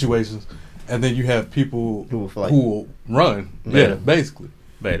situations, and then you have people who will run. Yeah, basically.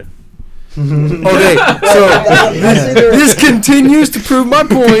 Beta. Okay, so this continues to prove my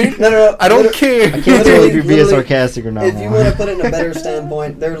point. No. I don't care. I can't tell if you're being sarcastic or not. If you want to put it in a better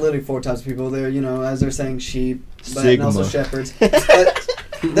standpoint, there are literally 4 types of people. There, as they're saying, sheep, but and also shepherds. But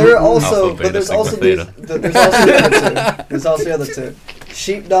there are also, there's also the other two. There's also the other two: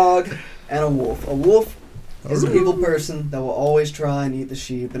 sheepdog and a wolf. A wolf is an evil person that will always try and eat the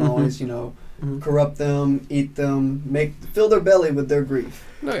sheep and always, corrupt them, eat them, fill their belly with their grief.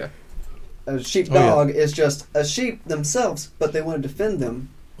 Oh yeah. A sheepdog is just a sheep themselves, but they want to defend them.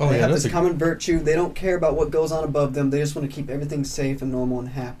 They have this common virtue. They don't care about what goes on above them. They just want to keep everything safe and normal and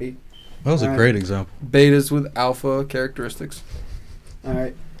happy. That was a great example. Betas with alpha characteristics. All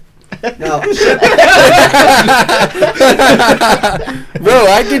right. Now, bro,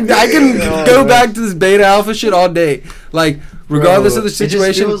 I can go back to this beta alpha shit all day. Regardless of the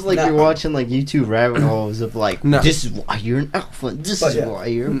situation, it just feels like you're watching YouTube rabbit holes of this is why you're an alpha. This is why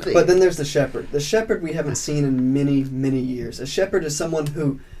you're a beta. But then there's the shepherd. The shepherd we haven't seen in many, many years. A shepherd is someone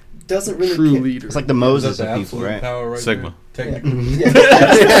who doesn't really true care. leader. It's like the Moses of people, right? Sigma. It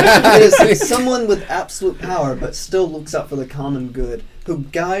is someone with absolute power, but still looks out for the common good, who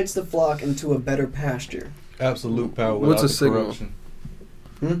guides the flock into a better pasture. absolute power. What's a the sigma? corruption.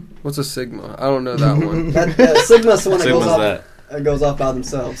 What's a sigma? I don't know that one. Sigma's the one that Sigma's goes off. that. Goes off by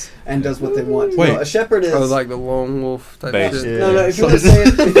themselves and does what they want. Wait. No, a shepherd is like the lone wolf type Base. shit. No, if you want to say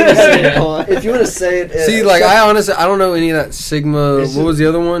it, if you want to say it, See, like I honestly, I don't know any of that sigma. What was the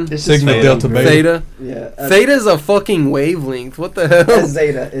other one? Sigma, Theta. delta, beta. Theta. Yeah, Theta's a fucking wavelength. What the hell?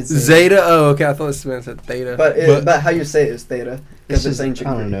 Zeta. It's Zeta. Oh, okay. I thought this man said theta. But how you say it is theta because it's ancient.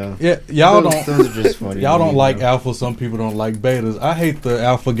 I don't know. Yeah, y'all Those are just funny. Y'all don't like know. alpha. Some people don't like betas. I hate the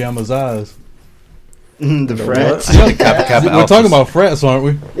alpha gamma Zi's. The frats. Kappa We're talking about frats, aren't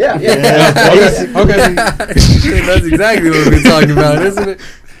we? Yeah. Okay. That's exactly what we're talking about, isn't it?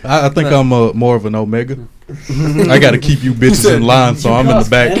 I think I'm more of an omega. I got to keep you bitches in line, so I'm in the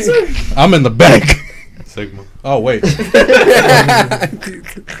back. I'm in the back. Sigma. Oh wait.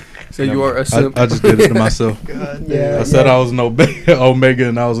 So you are a simp. I just did it to myself. I said I was an omega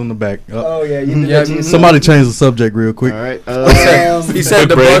and I was in the back. Oh yeah, you did that to yourself. Somebody change the subject real quick. All right. He said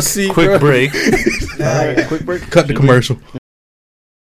the bus seat. Quick break. All right. Quick break. Cut the commercial.